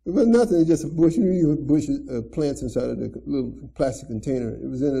 It was nothing, it was just a bush. You bush plants inside of the little plastic container. It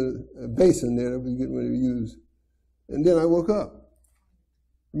was in a basin there that we were getting ready to use. And then I woke up.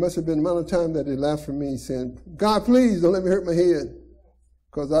 It must have been the amount of time that they laughed for me saying, God, please don't let me hurt my head.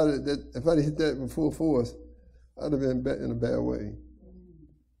 Because if I'd hit that with full force, I'd have been in a bad way.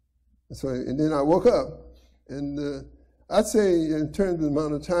 And then I woke up. And I'd say in terms of the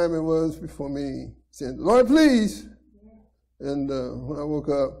amount of time it was before me saying, Lord, please. And when I woke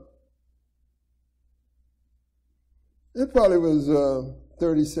up, it probably was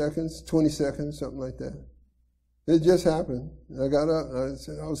 30 seconds, 20 seconds, something like that. It just happened. And I got up,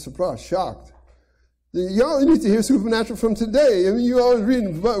 and I was surprised, shocked. Y'all need to hear supernatural from today. I mean, you always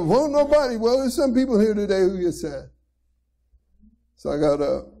reading, but won't nobody. Well, there's some people here today who get sad. So I got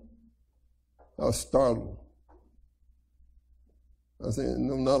up. I was startled. I was saying,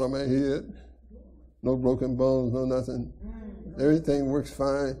 no knot on my head, no broken bones, no nothing. Everything works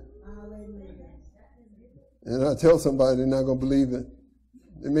fine. And I tell somebody, they're not going to believe it.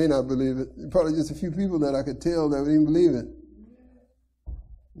 They may not believe it. Probably just a few people that I could tell that would even believe it.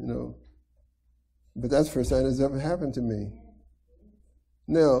 You know. But that's the first time it's ever happened to me.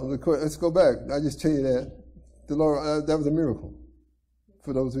 Now, let's go back. I just tell you that. The Lord, that was a miracle.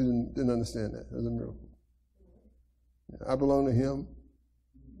 For those who didn't understand that. It was a miracle. I belong to Him.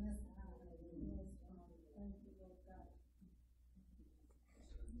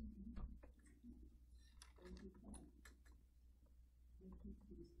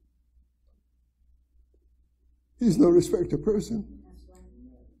 He's no respecter of person.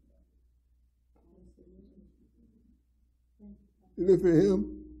 You live for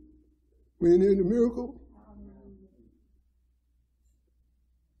Him. When you need a miracle,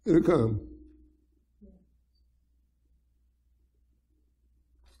 it'll come.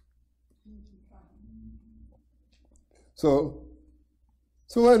 So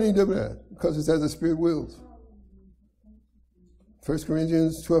why do you do that? Because it's as the Spirit wills. 1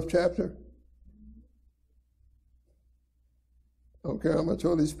 Corinthians 12th chapter. I don't care how much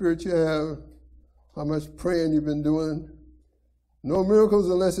Holy Spirit you have, how much praying you've been doing. No miracles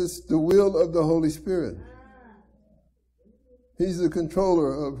unless it's the will of the Holy Spirit. He's the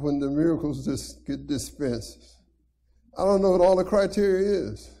controller of when the miracles just get dispensed. I don't know what all the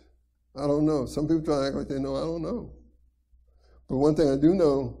criteria is. I don't know. Some people try to act like they know. I don't know. But one thing I do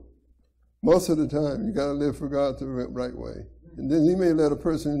know, most of the time, you got to live for God the right way. And then He may let a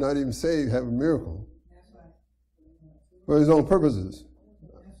person who's not even saved have a miracle for His own purposes.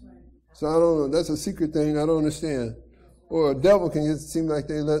 So I don't know. That's a secret thing I don't understand. Or a devil can just seem like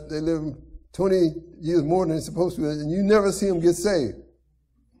they live 20 years more than they're supposed to, and you never see them get saved.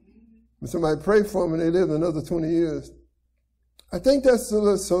 When somebody pray for them and they live another 20 years, I think that's so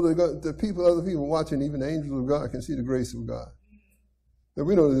the people, other people watching, even the angels of God, can see the grace of God. But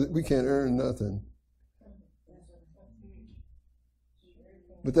we know that we can't earn nothing.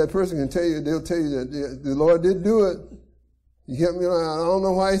 But that person can tell you, they'll tell you that the Lord did do it. He kept me alive. I don't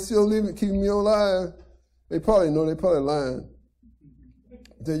know why He's still keeping me alive. They probably know, they're probably lying.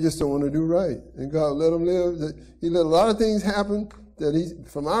 They just don't want to do right. And God let them live. He let a lot of things happen that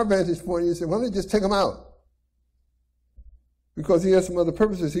from our vantage point, He said, why don't you just take them out? Because He has some other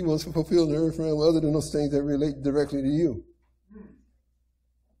purposes He wants to fulfill in the earth realm other than those things that relate directly to you.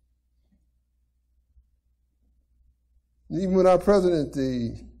 Even with our president,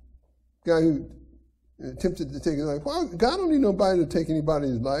 the guy who attempted to take his life, well, God don't need nobody to take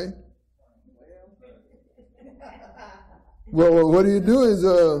anybody's life. Well, what He do is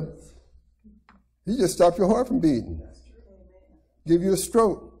He just stop your heart from beating, give you a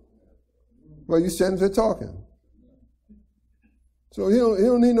stroke while you stand there talking. So he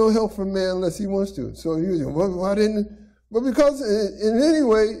don't need no help from man unless He wants to. So why didn't? Well, because in any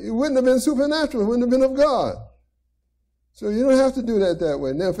way it wouldn't have been supernatural. It wouldn't have been of God. So you don't have to do that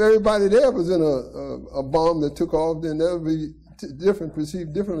way. Now, if everybody there was in a bomb that took off, then that would be different,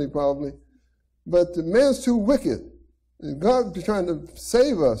 perceived differently probably. But the man's too wicked. And God is trying to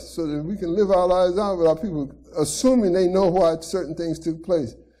save us so that we can live our lives out without people assuming they know why certain things took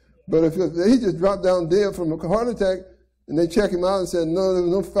place. But if he just dropped down dead from a heart attack and they check him out and said, no, there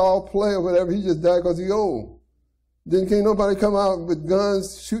was no foul play or whatever, he just died because he's old. Then can't nobody come out with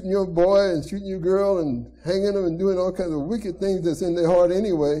guns shooting your boy and shooting your girl and hanging them and doing all kinds of wicked things that's in their heart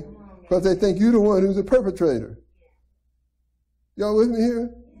anyway because they think you're the one who's a perpetrator. Y'all with me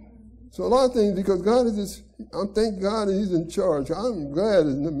here? So a lot of things, because God is just, thank God that He's in charge. I'm glad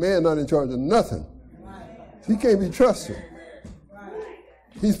the man not in charge of nothing. He can't be trusted.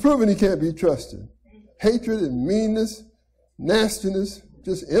 He's proven he can't be trusted. Hatred and meanness, nastiness,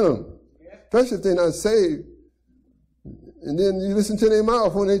 just in them. Especially if they're not saved. And then you listen to their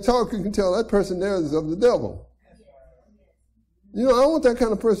mouth. When they talk, you can tell that person there is of the devil. You know, I want that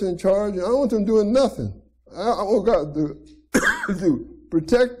kind of person in charge. I don't want them doing nothing. I want God to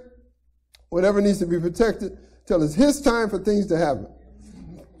protect whatever needs to be protected till it's His time for things to happen.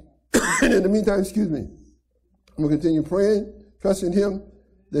 And in the meantime, I'm going to continue praying, trusting Him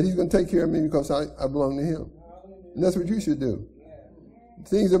that He's going to take care of me because I belong to Him. And that's what you should do.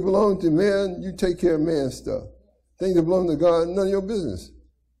 Things that belong to man, you take care of man's stuff. Things that belong to God, none of your business.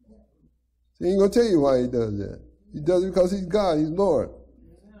 He ain't going to tell you why He does that. He does it because He's God, He's Lord.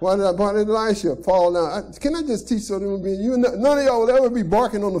 Why did Elisha fall down? Can I just teach so there will be, none of y'all will ever be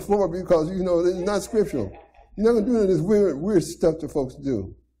barking on the floor because, it's not scriptural. You're not going to do this weird stuff that folks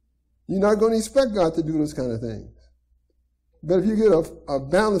do. You're not going to expect God to do those kind of things. But if you get a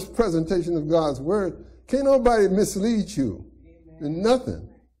balanced presentation of God's word, can't nobody mislead you in nothing.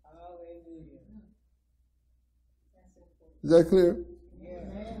 Is that clear?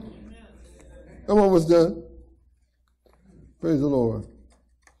 I'm almost done. Praise the Lord.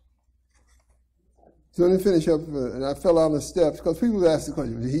 So let me finish up, and I fell on the steps because people ask the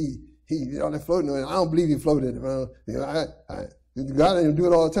question, he on that floating, I don't believe he floated. God didn't do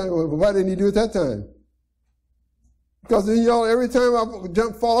it all the time. Well, why didn't he do it that time? Because then y'all, every time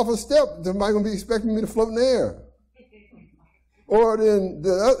I fall off a step, somebody's going to be expecting me to float in the air. Or then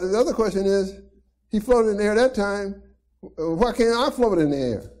the other question is, he floated in the air that time, why can't I float in the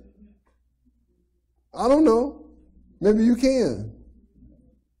air? I don't know. Maybe you can.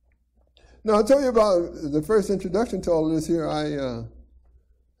 Now, I'll tell you about the first introduction to all of this here. I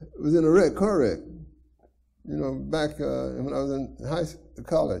was in a car wreck, back when I was in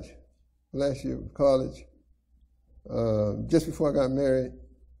college, last year of college. Just before I got married,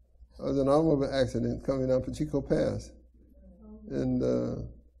 I was in an automobile accident coming down Pacheco Pass. And the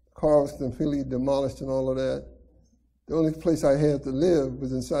car was completely demolished and all of that. The only place I had to live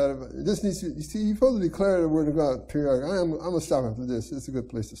was inside of it. This needs to, you see, you're supposed to declare the word of God periodically. I'm going to stop after this. It's a good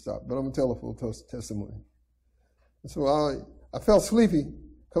place to stop. But I'm going to tell a full testimony. And so I felt sleepy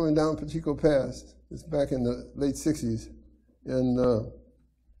coming down Pacheco Pass. It's back in the late 60s. And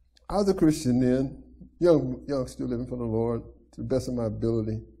I was a Christian then, young, still living for the Lord to the best of my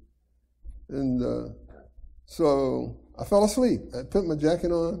ability. And so I fell asleep. I put my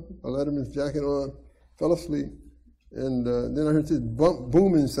jacket on, my Letterman's jacket on, fell asleep. And then I heard this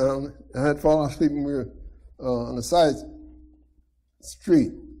booming sound. I had fallen asleep when we were on the side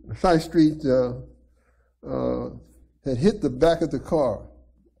street. The side street had hit the back of the car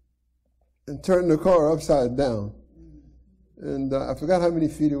and turned the car upside down. And I forgot how many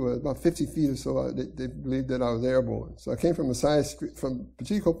feet it was, about 50 feet or so. They believed that I was airborne. So I came from a side street, from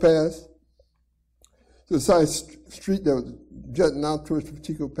Pacheco Pass to the side street that was jutting out towards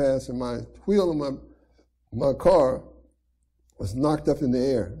Pacheco Pass, and my wheel on my car was knocked up in the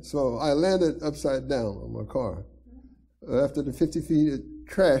air. So I landed upside down on my car. After the 50 feet, it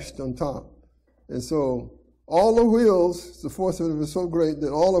crashed on top. And so all the wheels, the force of it was so great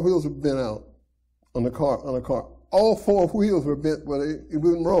that all the wheels were bent out on the car. All four wheels were bent, but it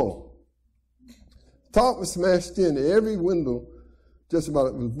wouldn't roll. Top was smashed in. Every window just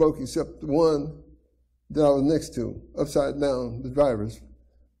about was broke except the one that I was next to, upside down, the driver's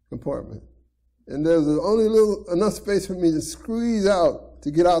compartment. And there was only enough space for me to squeeze out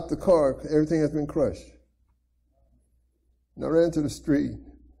to get out the car. Everything has been crushed. And I ran to the street.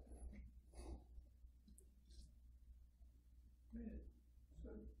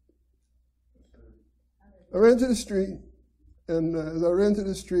 I ran to the street, and as I ran to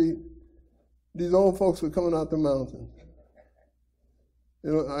the street, these old folks were coming out the mountain.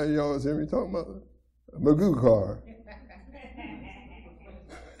 You always hear me talking about a Magoo car.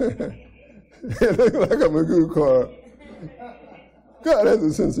 It looked like a Magoo car. God has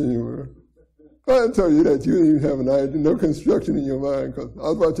a sense of humor. I didn't tell you that you didn't even have an idea, no construction in your mind, because I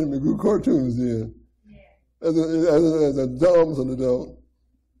was watching Magoo cartoons then. As a dumb adult.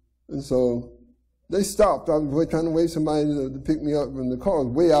 And so they stopped. I was trying to wait somebody to pick me up, and the car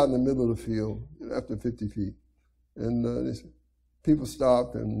was way out in the middle of the field after 50 feet. And people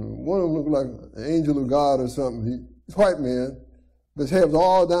stopped, and one of them looked like an angel of God or something. He's a white man, but his hair was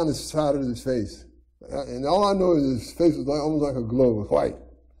all down the side of his face. And all I know is his face was almost like a globe. It was white.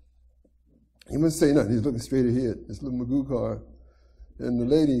 He wouldn't say nothing. He was looking straight ahead, this little Magoo car. And the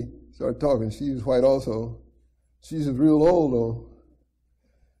lady started talking. She was white also. She's real old, though.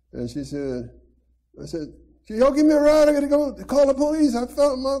 And I said, can y'all give me a ride? I got to go call the police. I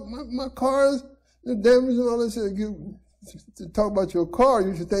found my car's damaged and all that. To talk about your car,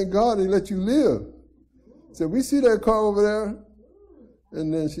 you should thank God He let you live. I said, we see that car over there.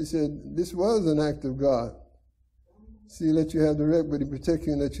 And then she said, this was an act of God. See, He let you have the wreck, but He protect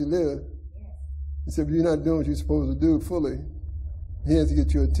you and let you live. He said, but you're not doing what you're supposed to do fully. He has to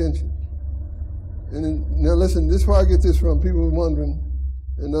get your attention. And then, now listen, this is where I get this from. People are wondering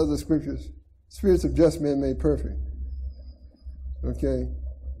in other scriptures, spirits of just men made perfect. Okay?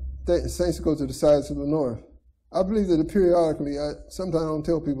 Saints go to the sides of the north. I believe that periodically, sometimes I don't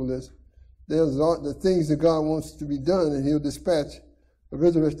tell people this, there's the things that God wants to be done, and He'll dispatch a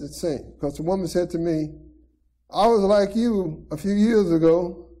resurrected saint. Because the woman said to me, I was like you a few years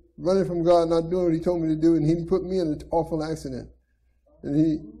ago, running from God, not doing what He told me to do, and He put me in an awful accident.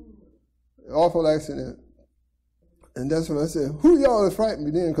 Awful accident. And that's when I said, who y'all that frightened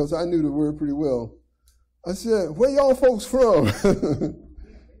me then? Because I knew the word pretty well. I said, where y'all folks from? And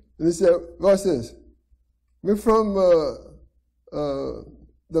they said, watch this. We're from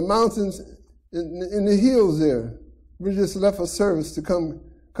the mountains in the hills there. We just left a service to come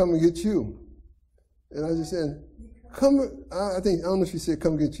and get you. And I just said, come, I don't know if she said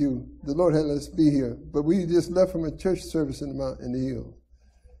come get you. The Lord had us be here. But we just left from a church service in the hills.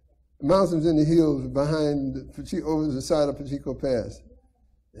 The mountains in the hills behind, over the side of Pacheco Pass.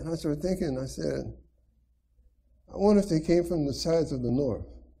 And I started thinking, I said, I wonder if they came from the sides of the north,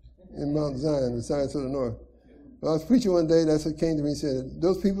 in Mount Zion, the sides of the north. Well, I was preaching one day, that's what came to me and said,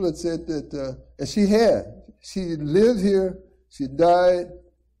 those people that said that, and she lived here, she died,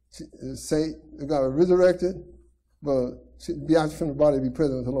 got resurrected, but she'd be out from the body to be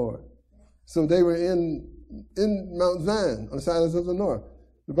present with the Lord. So they were in Mount Zion, on the sides of the north.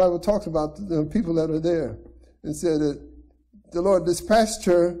 The Bible talks about the people that are there and said that the Lord dispatched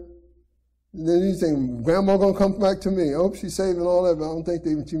her. And then you think, Grandma going to come back to me. I hope she's saved and all that, but I don't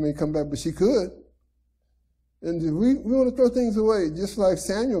think she may come back, but she could. And we want to throw things away, just like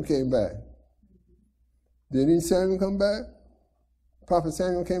Samuel came back. Didn't Samuel come back? Prophet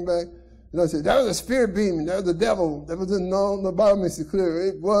Samuel came back. And I said, that was a spirit being, that was the devil. That was no, the Bible makes it clear.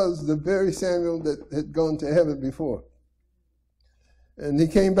 It was the very Samuel that had gone to heaven before. And he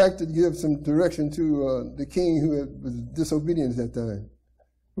came back to give some direction to the king who was disobedient at that time.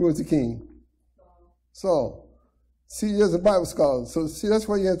 Who was the king? Saul. See, there's a Bible scholar. So, see, that's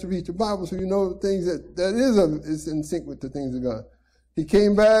why you have to read the Bible so you know things that is in sync with the things of God. He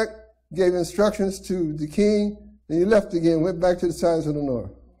came back, gave instructions to the king, and he left again, went back to the sides of the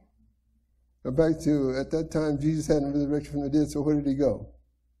north. Back to, at that time, Jesus hadn't resurrected from the dead, so where did he go?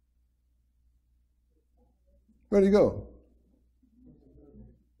 Where did he go?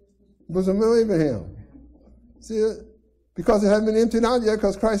 Bosom of Abraham. See it? Because it hadn't been emptied out yet,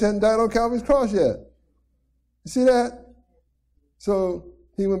 because Christ hadn't died on Calvary's cross yet. You see that? So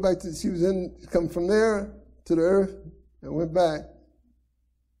he went back to, come from there to the earth and went back.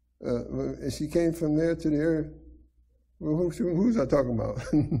 And she came from there to the earth. Well, who's I talking about?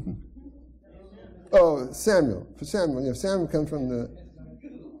 Oh, Samuel. For Samuel. Yeah, Samuel comes from the...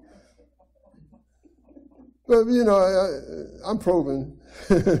 But, you know, I'm probing.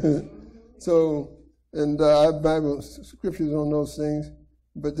 So, and I have Bible scriptures on those things.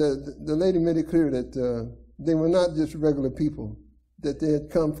 But the lady made it clear that they were not just regular people, that they had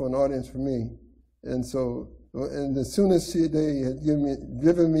come for an audience for me. And so, and as soon as they had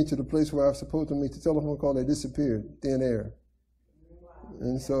driven me to the place where I was supposed to make the telephone call, they disappeared, thin air.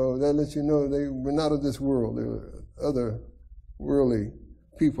 And so that lets you know they were not of this world. They were other worldly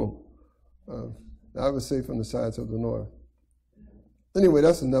people. I would say from the sides of the north. Anyway,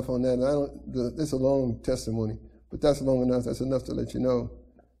 that's enough on that. It's a long testimony, but that's long enough. That's enough to let you know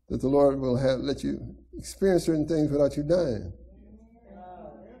that the Lord will let you experience certain things without you dying.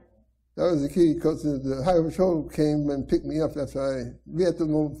 That was the key, because the highway patrol came and picked me up after we had the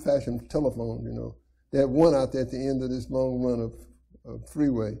old-fashioned telephone, you know. They had one out there at the end of this long run of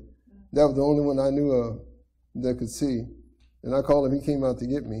freeway. That was the only one I knew of that could see. And I called him, he came out to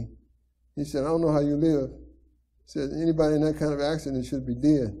get me. He said, I don't know how you live. He said, anybody in that kind of accident should be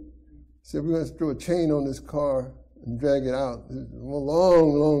dead. He said, we're going to throw a chain on this car and drag it out. A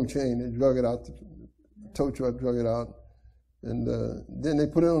long, long chain. They drug it out. The tow truck drug it out. And then they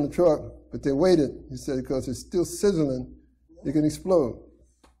put it on the truck, but they waited, he said, because it's still sizzling, it can explode.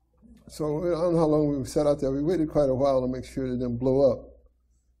 So I don't know how long we sat out there. We waited quite a while to make sure it didn't blow up.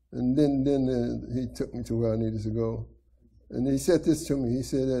 And then he took me to where I needed to go. And he said this to me. He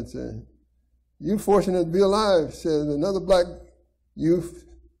said that, you're fortunate to be alive. He said, another black youth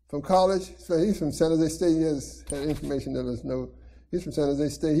from college, so he's from San Jose State. He had information that us know. He's from San Jose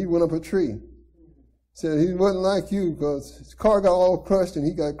State. He went up a tree. Said he wasn't like you because his car got all crushed and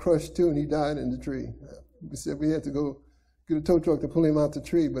he got crushed too and he died in the tree. We said we had to go get a tow truck to pull him out the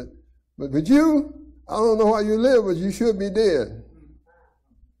tree. But you, I don't know how you live, but you should be dead.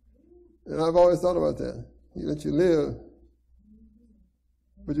 And I've always thought about that. He let you live,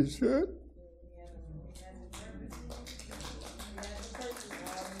 but you should.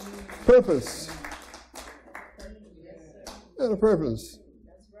 Purpose. And a purpose.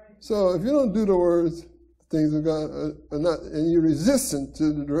 So if you don't do the words, things of God are not, and you're resistant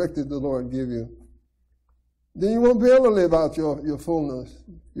to the directive the Lord give you, then you won't be able to live out your fullness,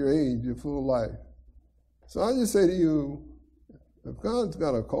 your age, your full life. So I just say to you, if God's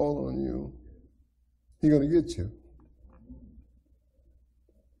got a call on you, He's going to get you.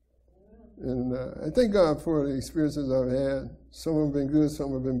 And I thank God for the experiences I've had. Some have been good,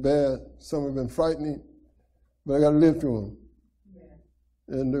 some have been bad, some have been frightening, but I got to live through them.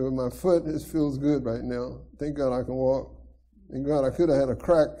 And my foot, it feels good right now. Thank God I can walk. Thank God I could have had a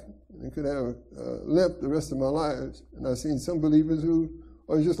crack and could have a limp the rest of my lives. And I've seen some believers who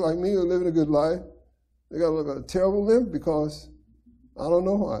are just like me, who are living a good life. They got a terrible limp because I don't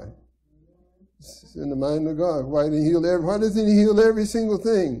know why. It's in the mind of God. Why doesn't he heal every single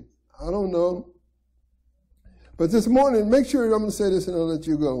thing? I don't know. But this morning, make sure, I'm going to say this and I'll let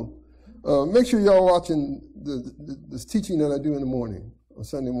you go. Make sure y'all watching this teaching that I do in the morning, on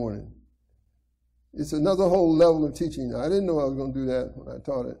Sunday morning. It's another whole level of teaching. I didn't know I was going to do that when I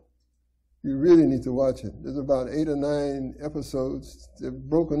taught it. You really need to watch it. There's about 8 or 9 episodes. They're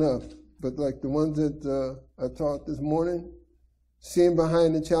broken up. But like the ones that I taught this morning, seeing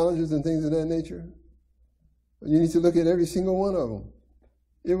behind the challenges and things of that nature, you need to look at every single one of them.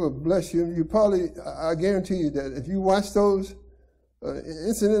 It will bless you. You probably, I guarantee you that if you watch those,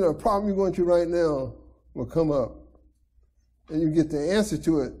 incident or problem you're going through right now will come up. And you get the answer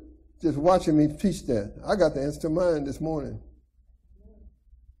to it just watching me teach that. I got the answer to mine this morning.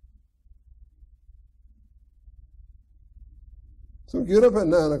 So get up at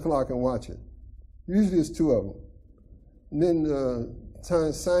 9 o'clock and watch it. Usually it's 2 of them. And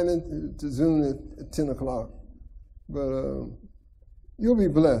then sign in to Zoom at 10 o'clock. But you'll be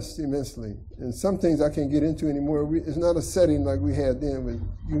blessed immensely. And some things I can't get into anymore. It's not a setting like we had then, but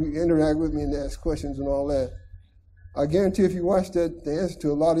you interact with me and ask questions and all that. I guarantee if you watch that, the answer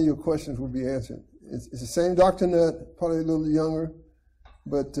to a lot of your questions will be answered. It's the same Dr. Nutt, probably a little younger.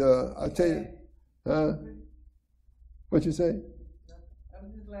 But I tell you, what you say?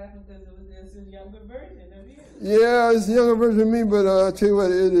 I'm just laughing because it's a younger version of you. Yeah, it's a younger version of me, but I tell you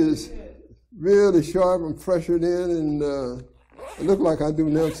what, it is really sharp and pressured in, and it look like I do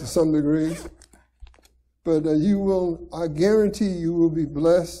now to some degree. But you will, I guarantee you will be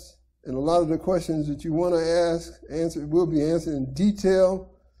blessed, and a lot of the questions that you want to answer will be answered in detail.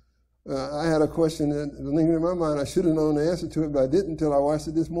 I had a question that lingered in my mind. I should have known the answer to it, but I didn't until I watched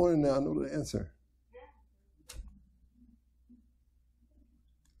it this morning. Now I know the answer.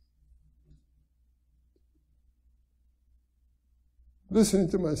 Listening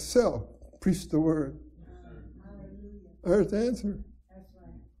to myself preach the word. I heard the answer.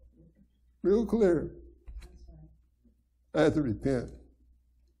 Real clear. I had to repent.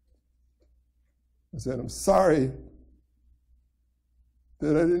 I said, I'm sorry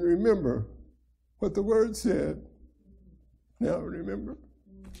that I didn't remember what the word said. Now I remember.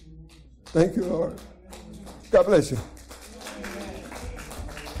 Thank you, Lord. God bless you.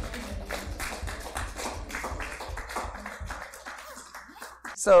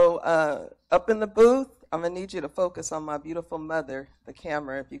 So up in the booth, I'm going to need you to focus on my beautiful mother, the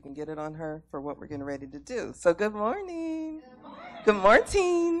camera, if you can get it on her for what we're getting ready to do. So good morning. Good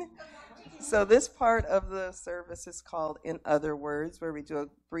morning. So this part of the service is called In Other Words, where we do a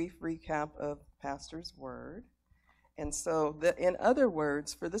brief recap of Pastor's Word. And so the In Other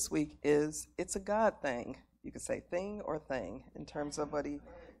Words for this week is, it's a God thing. You could say thing or thing in terms of what he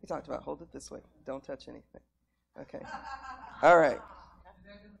talked about. Hold it this way. Don't touch anything. Okay. All right.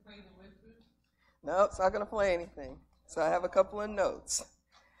 No, it's not going to play anything. So I have a couple of notes.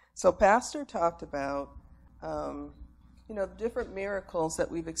 So Pastor talked about, different miracles that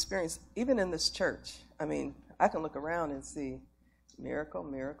we've experienced, even in this church. I mean, I can look around and see miracle,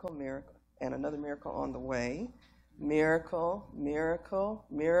 miracle, miracle, and another miracle on the way. Miracle, miracle,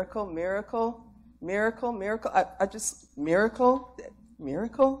 miracle, miracle, miracle, miracle. I just, miracle,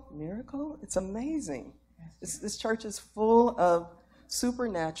 miracle, miracle. It's amazing. This church is full of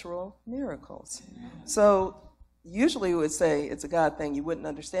supernatural miracles. So usually we would say it's a God thing you wouldn't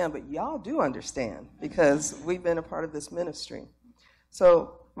understand, but y'all do understand because we've been a part of this ministry.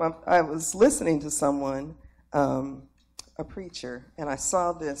 So I was listening to someone, a preacher, and I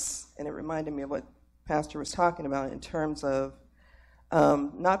saw this, and it reminded me of what Pastor was talking about in terms of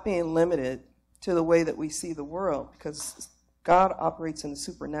not being limited to the way that we see the world, because God operates in the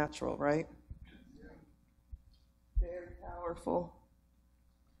supernatural, right? Very powerful.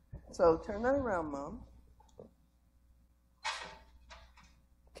 So turn that around, Mom.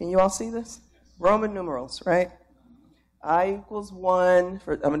 Can you all see this? Roman numerals, right? I equals 1.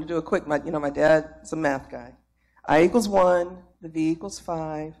 I'm going to do a quick, my dad's a math guy. I equals 1, the V equals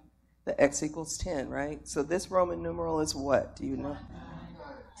 5, the X equals 10, right? So this Roman numeral is what? Do you know?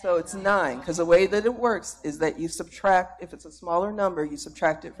 So it's 9, because the way that it works is that you subtract, if it's a smaller number, you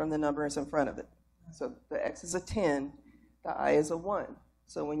subtract it from the number that's in front of it. So the X is a 10, the I is a 1.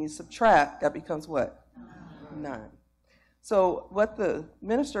 So when you subtract, that becomes what? 9. So what the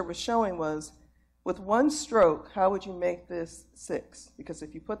minister was showing was, with one stroke, how would you make this 6? Because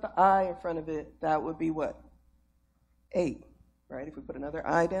if you put the I in front of it, that would be what? 8, right? If we put another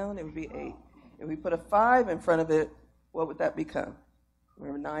I down, it would be 8. If we put a 5 in front of it, what would that become?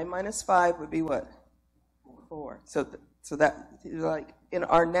 Remember, 9 minus 5 would be what? 4. So that, like, in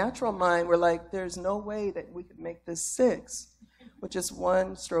our natural mind, we're like, there's no way that we could make this 6 with just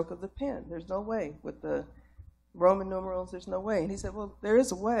one stroke of the pen. There's no way. With the Roman numerals, there's no way. And he said, well, there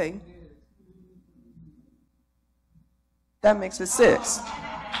is a way. That makes it 6.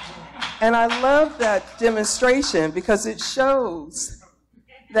 And I love that demonstration because it shows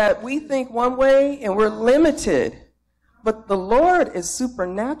that we think one way and we're limited. But the Lord is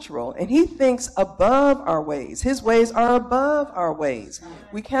supernatural, and he thinks above our ways. His ways are above our ways.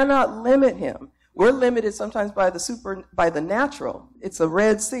 We cannot limit him. We're limited sometimes by the natural. It's a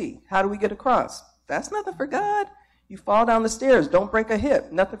Red Sea. How do we get across? That's nothing for God. You fall down the stairs, don't break a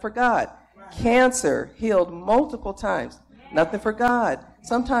hip. Nothing for God. Cancer healed multiple times. Nothing for God.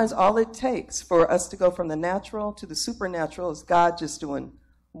 Sometimes all it takes for us to go from the natural to the supernatural is God just doing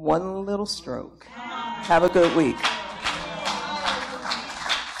one little stroke. Have a good week.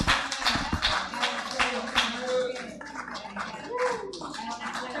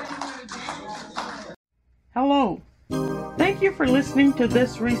 Hello. Thank you for listening to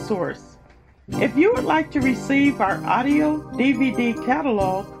this resource. If you would like to receive our audio DVD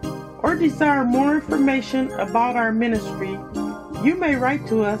catalog or desire more information about our ministry, you may write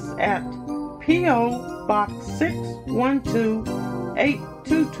to us at P.O. Box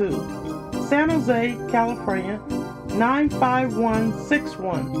 612822, San Jose, California,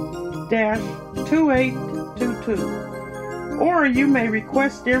 95161-2822. Or you may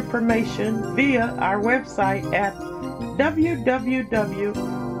request information via our website at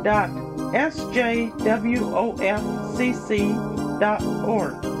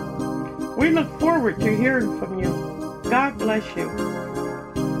www.sjwofcc.org. We look forward to hearing from you. God bless you.